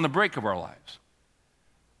lives and on the brake of our lives.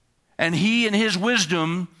 And he in his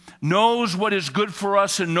wisdom knows what is good for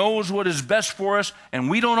us and knows what is best for us, and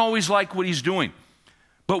we don't always like what he's doing.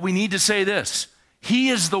 But we need to say this. He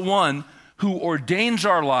is the one who ordains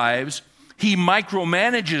our lives. He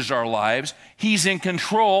micromanages our lives. He's in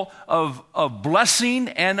control of blessing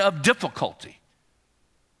and of difficulty,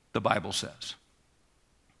 the Bible says.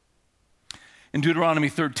 In Deuteronomy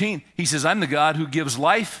 13, he says, I'm the God who gives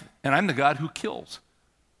life, and I'm the God who kills.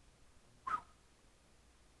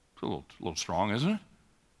 It's a little strong, isn't it?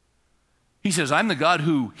 He says, I'm the God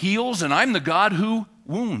who heals, and I'm the God who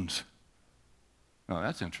wounds. Oh,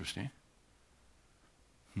 that's interesting.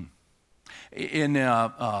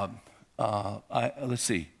 Let's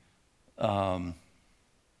see. I'm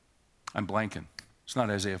blanking. It's not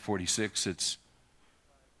Isaiah 46. Is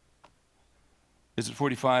it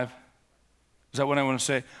 45? Is that what I want to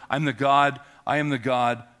say? I am the God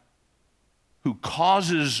who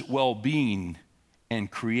causes well-being and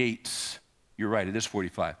creates. You're right, it is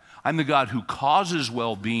 45. I'm the God who causes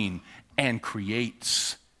well-being and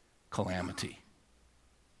creates calamity.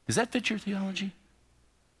 Does that fit your theology?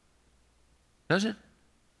 Does it?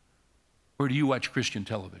 Or do you watch Christian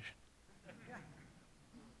television?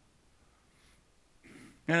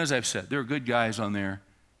 And as I've said, there are good guys on there,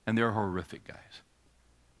 and there are horrific guys.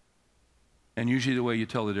 And usually the way you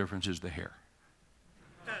tell the difference is the hair.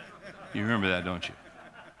 You remember that, don't you?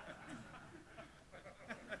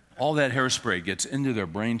 All that hairspray gets into their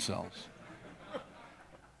brain cells.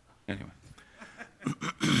 Anyway.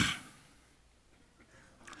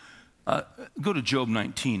 Go to Job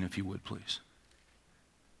 19, if you would, please.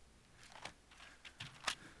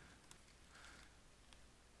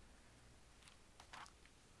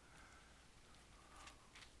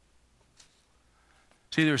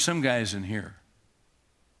 See, there are some guys in here,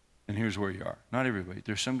 and here's where you are. Not everybody.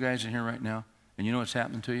 There's some guys in here right now, and you know what's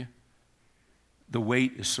happening to you? The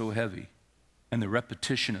weight is so heavy, and the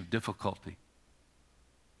repetition of difficulty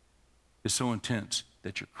is so intense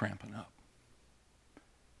that you're cramping up.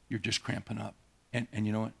 You're just cramping up. And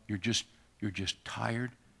you know what? You're just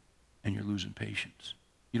tired, and you're losing patience.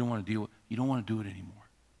 You don't want to do it anymore.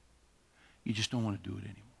 You just don't want to do it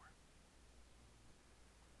anymore.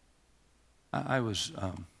 I was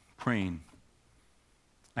praying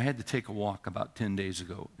I had to take a walk about 10 days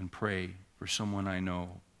ago and pray for someone I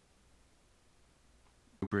know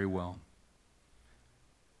very well.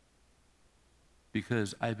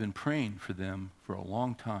 Because I've been praying for them for a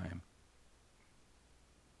long time,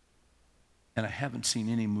 and I haven't seen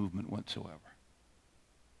any movement whatsoever.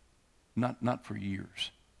 Not for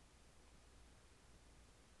years.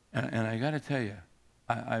 And I got to tell you,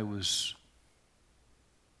 I was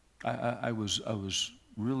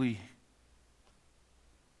really.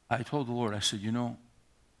 I told the Lord, I said, you know,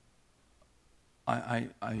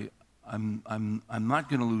 I'm not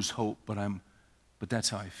going to lose hope, but that's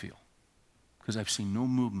how I feel, because I've seen no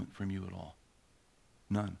movement from you at all,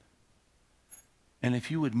 none. And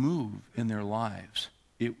if you would move in their lives,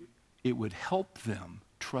 it would help them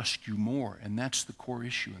trust you more, and that's the core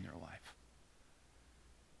issue in their life.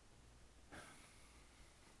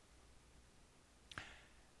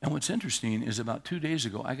 And what's interesting is about 2 days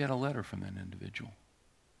ago, I got a letter from that individual.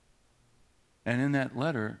 And in that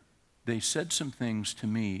letter, they said some things to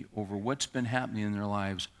me over what's been happening in their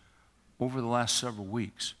lives over the last several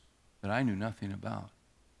weeks that I knew nothing about.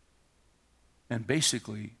 And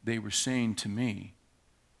basically, they were saying to me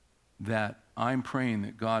that I'm praying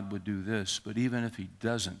that God would do this, but even if he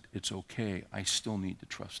doesn't, it's okay. I still need to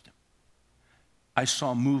trust him. I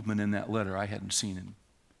saw movement in that letter I hadn't seen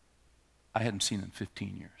in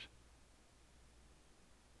 15 years.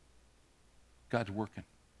 God's working.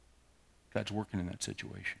 God's working in that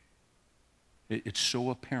situation. It's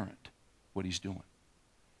so apparent what he's doing.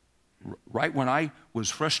 Right when I was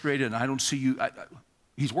frustrated and I don't see you,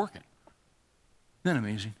 he's working. Isn't that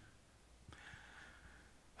amazing?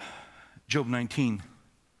 Job 19,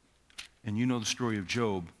 and you know the story of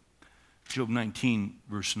Job. Job 19,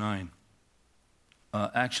 verse 9.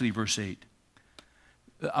 Actually, verse 8.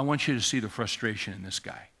 I want you to see the frustration in this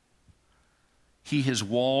guy. He has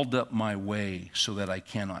walled up my way so that I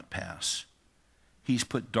cannot pass. He's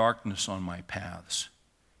put darkness on my paths.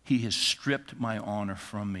 He has stripped my honor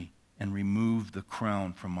from me and removed the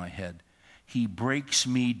crown from my head. He breaks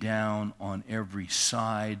me down on every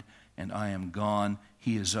side, and I am gone.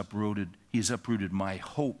 He has uprooted my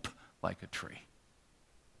hope like a tree.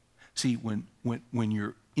 See, when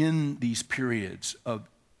you're in these periods of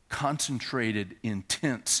concentrated,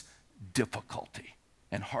 intense difficulty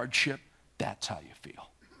and hardship, that's how you feel.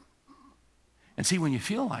 And see, when you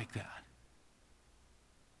feel like that,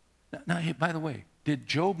 now, hey, by the way, did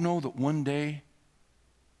Job know that one day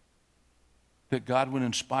that God would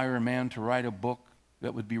inspire a man to write a book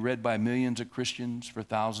that would be read by millions of Christians for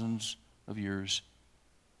thousands of years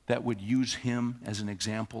that would use him as an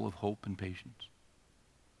example of hope and patience?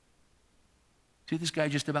 See, this guy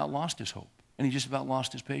just about lost his hope, and he just about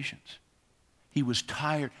lost his patience. He was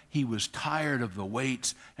tired. He was tired of the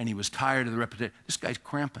weights, and he was tired of the repetition. This guy's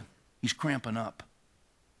cramping. He's cramping up.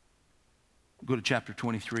 Go to chapter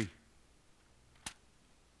 23.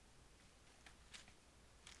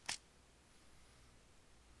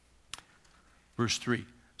 Verse 3.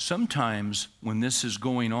 Sometimes when this is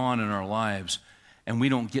going on in our lives and we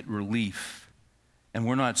don't get relief, and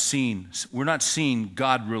we're not seeing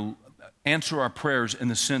God answer our prayers in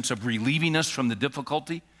the sense of relieving us from the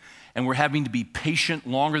difficulty, and we're having to be patient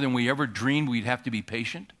longer than we ever dreamed we'd have to be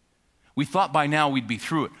patient. We thought by now we'd be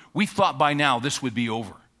through it. We thought by now this would be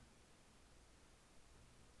over.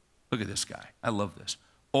 Look at this guy. I love this.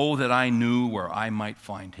 Oh, that I knew where I might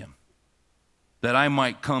find him, that I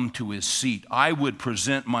might come to his seat. I would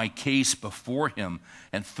present my case before him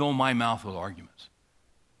and fill my mouth with arguments.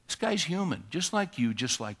 This guy's human, just like you,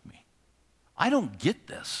 just like me. I don't get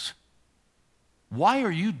this. Why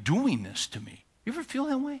are you doing this to me? You ever feel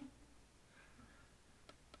that way?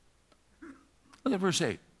 Look at verse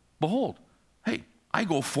 8. Behold, hey, I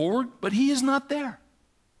go forward, but he is not there.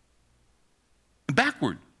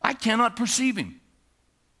 Backward, I cannot perceive him.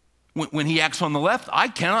 When he acts on the left, I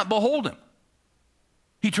cannot behold him.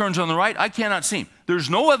 He turns on the right, I cannot see him. There's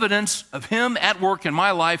no evidence of him at work in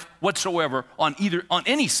my life whatsoever on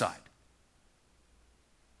any side.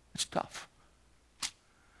 It's tough.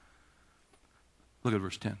 Look at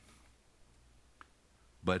verse 10.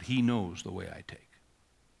 But he knows the way I take.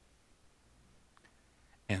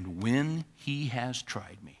 And when he has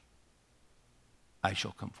tried me, I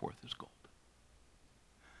shall come forth as gold.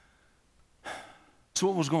 So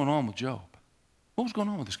what was going on with Job? What was going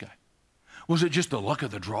on with this guy? Was it just the luck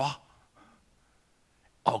of the draw?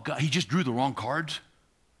 Oh, God, he just drew the wrong cards?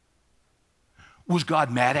 Was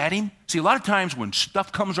God mad at him? See, a lot of times when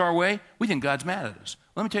stuff comes our way, we think God's mad at us.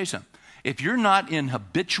 Let me tell you something. If you're not in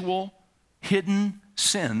habitual, hidden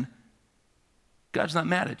sin, God's not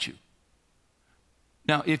mad at you.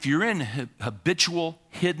 Now, if you're in habitual,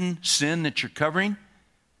 hidden sin that you're covering,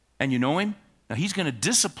 And you know him? Now he's going to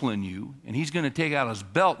discipline you, and he's going to take out his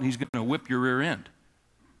belt, and he's going to whip your rear end.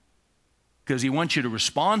 Because he wants you to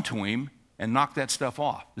respond to him and knock that stuff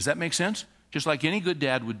off. Does that make sense? Just like any good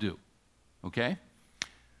dad would do. Okay?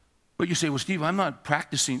 But you say, well, Steve, I'm not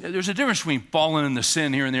practicing. There's a difference between falling into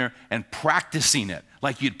sin here and there and practicing it,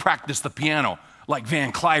 like you'd practice the piano, like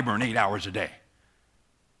Van Cliburn 8 hours a day.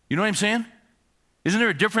 You know what I'm saying? Isn't there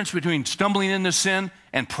a difference between stumbling into sin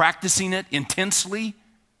and practicing it intensely?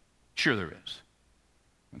 Sure there is.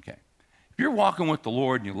 Okay. If you're walking with the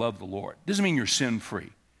Lord and you love the Lord, it doesn't mean you're sin-free.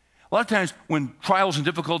 A lot of times when trials and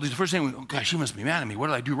difficulties, the first thing, oh gosh, she must be mad at me. What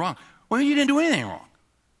did I do wrong? Well, you didn't do anything wrong.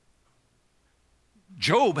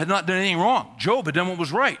 Job had not done anything wrong. Job had done what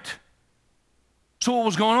was right. So what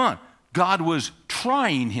was going on? God was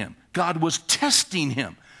trying him. God was testing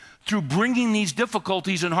him through bringing these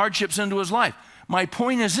difficulties and hardships into his life. My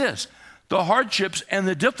point is this: the hardships and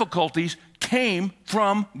the difficulties came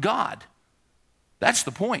from God. That's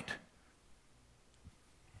the point.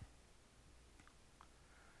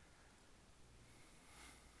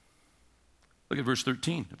 Look at verse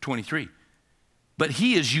 13 of 23. But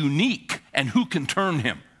he is unique, and who can turn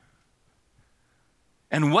him?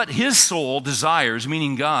 And what his soul desires,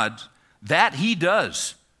 meaning God, that he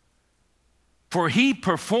does. For he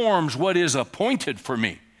performs what is appointed for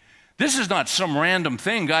me. This is not some random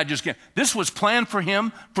thing God just gave. This was planned for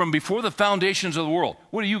him from before the foundations of the world.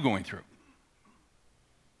 What are you going through?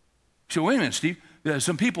 So wait a minute, Steve.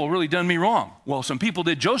 Some people really done me wrong. Well, some people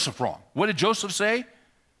did Joseph wrong. What did Joseph say?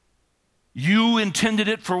 You intended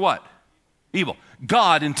it for what? Evil.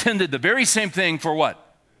 God intended the very same thing for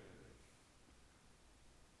what?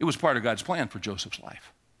 It was part of God's plan for Joseph's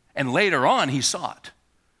life. And later on, he saw it.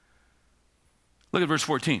 Look at verse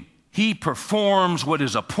 14. He performs what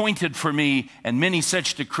is appointed for me, and many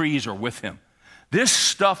such decrees are with him. This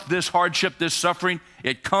stuff, this hardship, this suffering,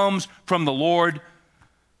 it comes from the Lord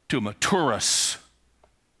to mature us,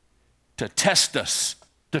 to test us,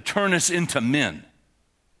 to turn us into men.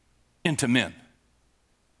 Into men.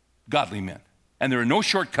 Godly men. And there are no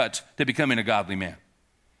shortcuts to becoming a godly man.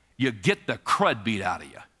 You get the crud beat out of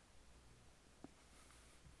you.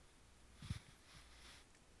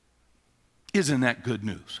 Isn't that good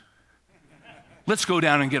news? Let's go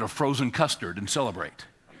down and get a frozen custard and celebrate.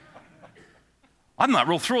 I'm not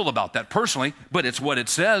real thrilled about that personally, but it's what it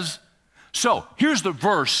says. So here's the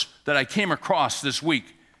verse that I came across this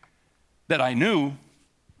week that I knew.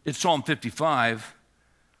 It's Psalm 55.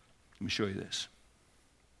 Let me show you this.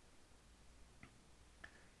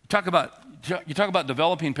 You talk about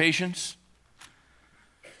developing patience.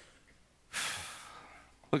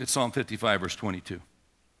 Look at Psalm 55, verse 22.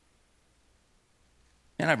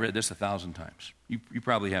 And I've read this 1,000 times. You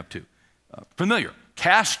probably have too. Familiar.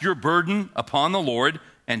 Cast your burden upon the Lord,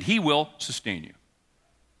 and he will sustain you.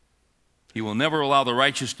 He will never allow the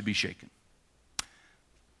righteous to be shaken.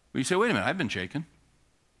 Well, you say, wait a minute, I've been shaken.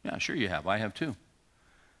 Yeah, sure you have. I have too.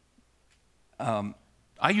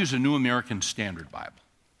 I use a New American Standard Bible.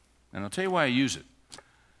 And I'll tell you why I use it.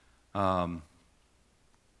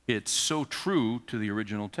 It's so true to the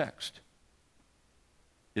original text.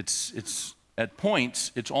 It's at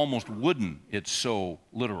points, it's almost wooden. It's so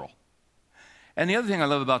literal. And the other thing I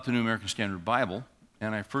love about the New American Standard Bible,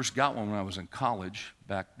 and I first got one when I was in college,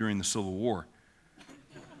 back during the Civil War,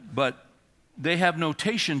 but they have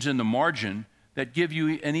notations in the margin that give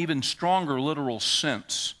you an even stronger literal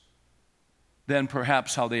sense than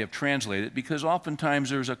perhaps how they have translated it, because oftentimes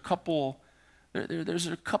there's a couple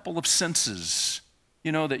of senses,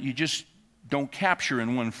 that you just don't capture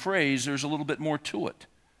in one phrase. There's a little bit more to it.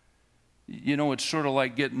 It's sort of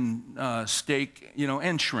like getting steak,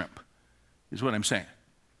 and shrimp, is what I'm saying.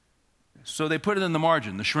 So they put it in the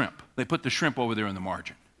margin, the shrimp. They put the shrimp over there in the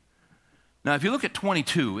margin. Now, if you look at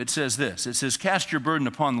 22, it says this. It says, cast your burden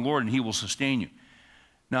upon the Lord, and he will sustain you.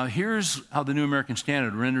 Now, here's how the New American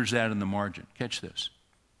Standard renders that in the margin. Catch this.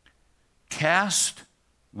 Cast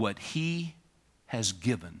what he has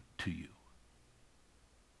given to you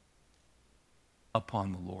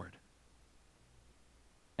upon the Lord,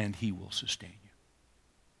 and he will sustain you.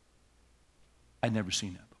 I'd never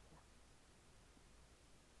seen that before.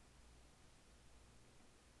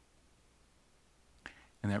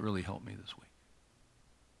 And that really helped me this week,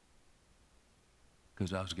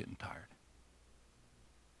 because I was getting tired.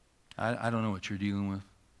 I don't know what you're dealing with.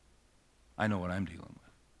 I know what I'm dealing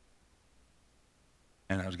with.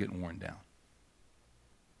 And I was getting worn down.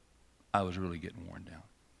 I was really getting worn down.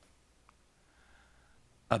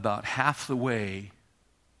 About half the way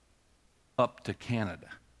up to Canada,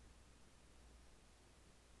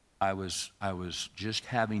 I was just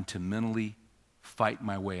having to mentally fight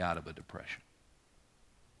my way out of a depression.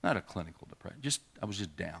 Not a clinical depression. I was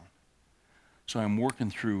just down. So I'm working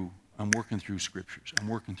through scriptures. I'm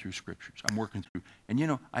working through,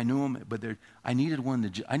 and I knew them, but I needed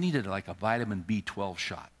I needed like a vitamin B12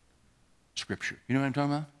 shot, scripture. You know what I'm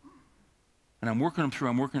talking about? And I'm working them through,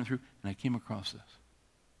 and I came across this.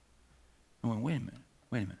 I went, wait a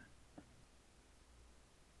minute.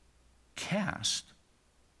 Cast,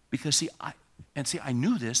 because I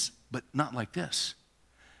knew this, but not like this.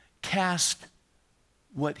 Cast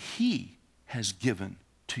what he has given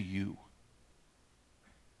to you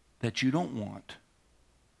that you don't want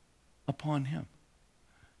upon him.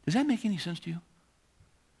 Does that make any sense to you?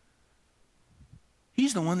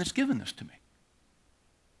 He's the one that's given this to me.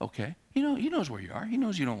 Okay. He knows where you are. He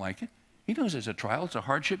knows you don't like it. He knows it's a trial, it's a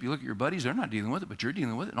hardship. You look at your buddies, they're not dealing with it, but you're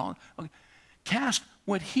dealing with it and all. Okay. Cast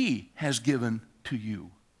what he has given to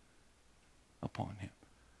you upon him.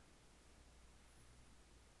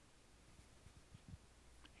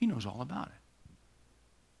 He knows all about it.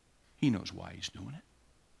 He knows why he's doing it.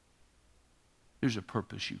 There's a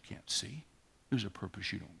purpose you can't see. There's a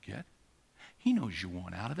purpose you don't get. He knows you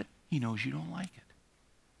want out of it. He knows you don't like it.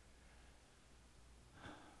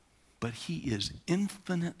 But he is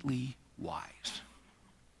infinitely wise.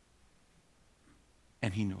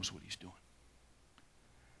 And he knows what he's doing.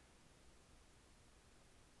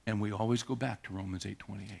 And we always go back to Romans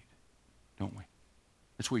 8:28, don't we?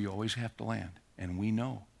 That's where you always have to land. And we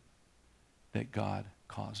know that God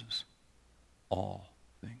causes all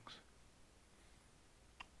things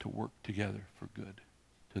to work together for good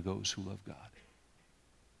to those who love God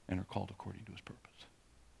and are called according to his purpose.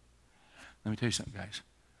 Let me tell you something, guys.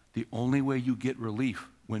 The only way you get relief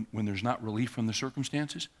when there's not relief from the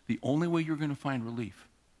circumstances, the only way you're going to find relief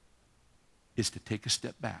is to take a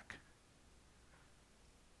step back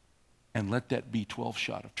and let that B12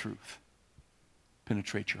 shot of truth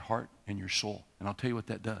penetrate your heart and your soul. And I'll tell you what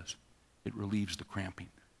that does. It relieves the cramping.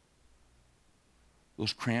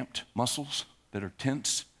 Those cramped muscles that are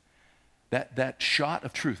tense, that shot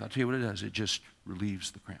of truth, I'll tell you what it does. It just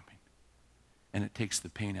relieves the cramping. And it takes the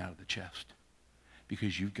pain out of the chest.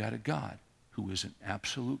 Because you've got a God who is in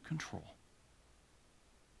absolute control.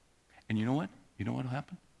 And you know what? You know what will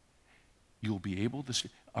happen? You'll be able to say,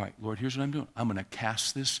 all right, Lord, here's what I'm doing. I'm going to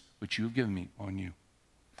cast this, which you've given me, on you.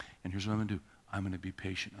 And here's what I'm going to do. I'm going to be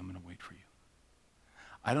patient. I'm going to wait for you.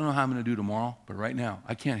 I don't know how I'm going to do tomorrow, but right now,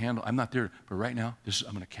 I'm not there, but right now,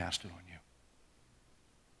 I'm going to cast it on you.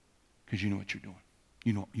 Because you know what you're doing.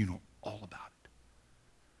 You know all about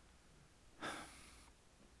it.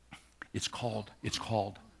 It's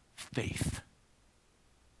called faith.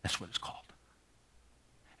 That's what it's called.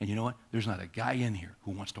 And you know what? There's not a guy in here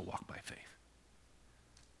who wants to walk by faith.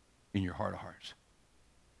 In your heart of hearts.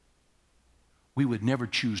 We would never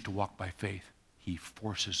choose to walk by faith. He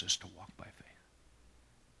forces us to walk by faith.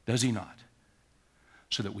 Does he not?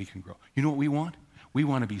 So that we can grow. You know what we want? We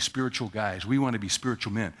want to be spiritual guys. We want to be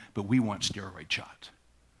spiritual men, but we want steroid shots.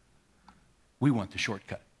 We want the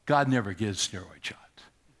shortcut. God never gives steroid shots.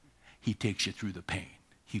 He takes you through the pain.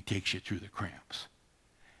 He takes you through the cramps.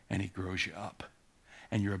 And he grows you up.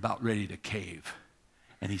 And you're about ready to cave.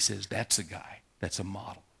 And he says, that's a guy. That's a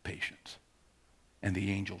model of patience. And the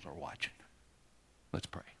angels are watching. Let's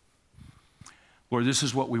pray. Lord, this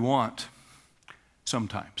is what we want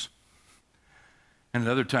sometimes. And at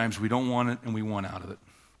other times we don't want it and we want out of it.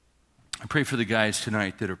 I pray for the guys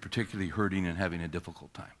tonight that are particularly hurting and having a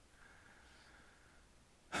difficult time.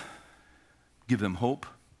 Give them hope.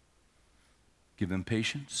 Give them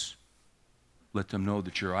patience. Let them know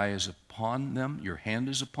that your eye is upon them, your hand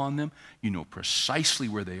is upon them. You know precisely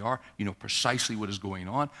where they are. You know precisely what is going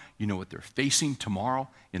on. You know what they're facing tomorrow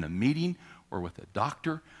in a meeting or with a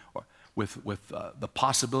doctor or with the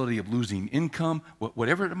possibility of losing income,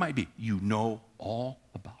 whatever it might be. You know all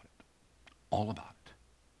about it. All about it.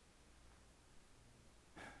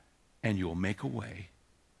 And you'll make a way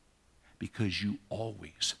because you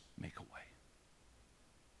always make a way.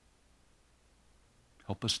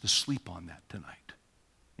 Help us to sleep on that tonight.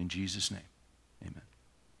 In Jesus' name.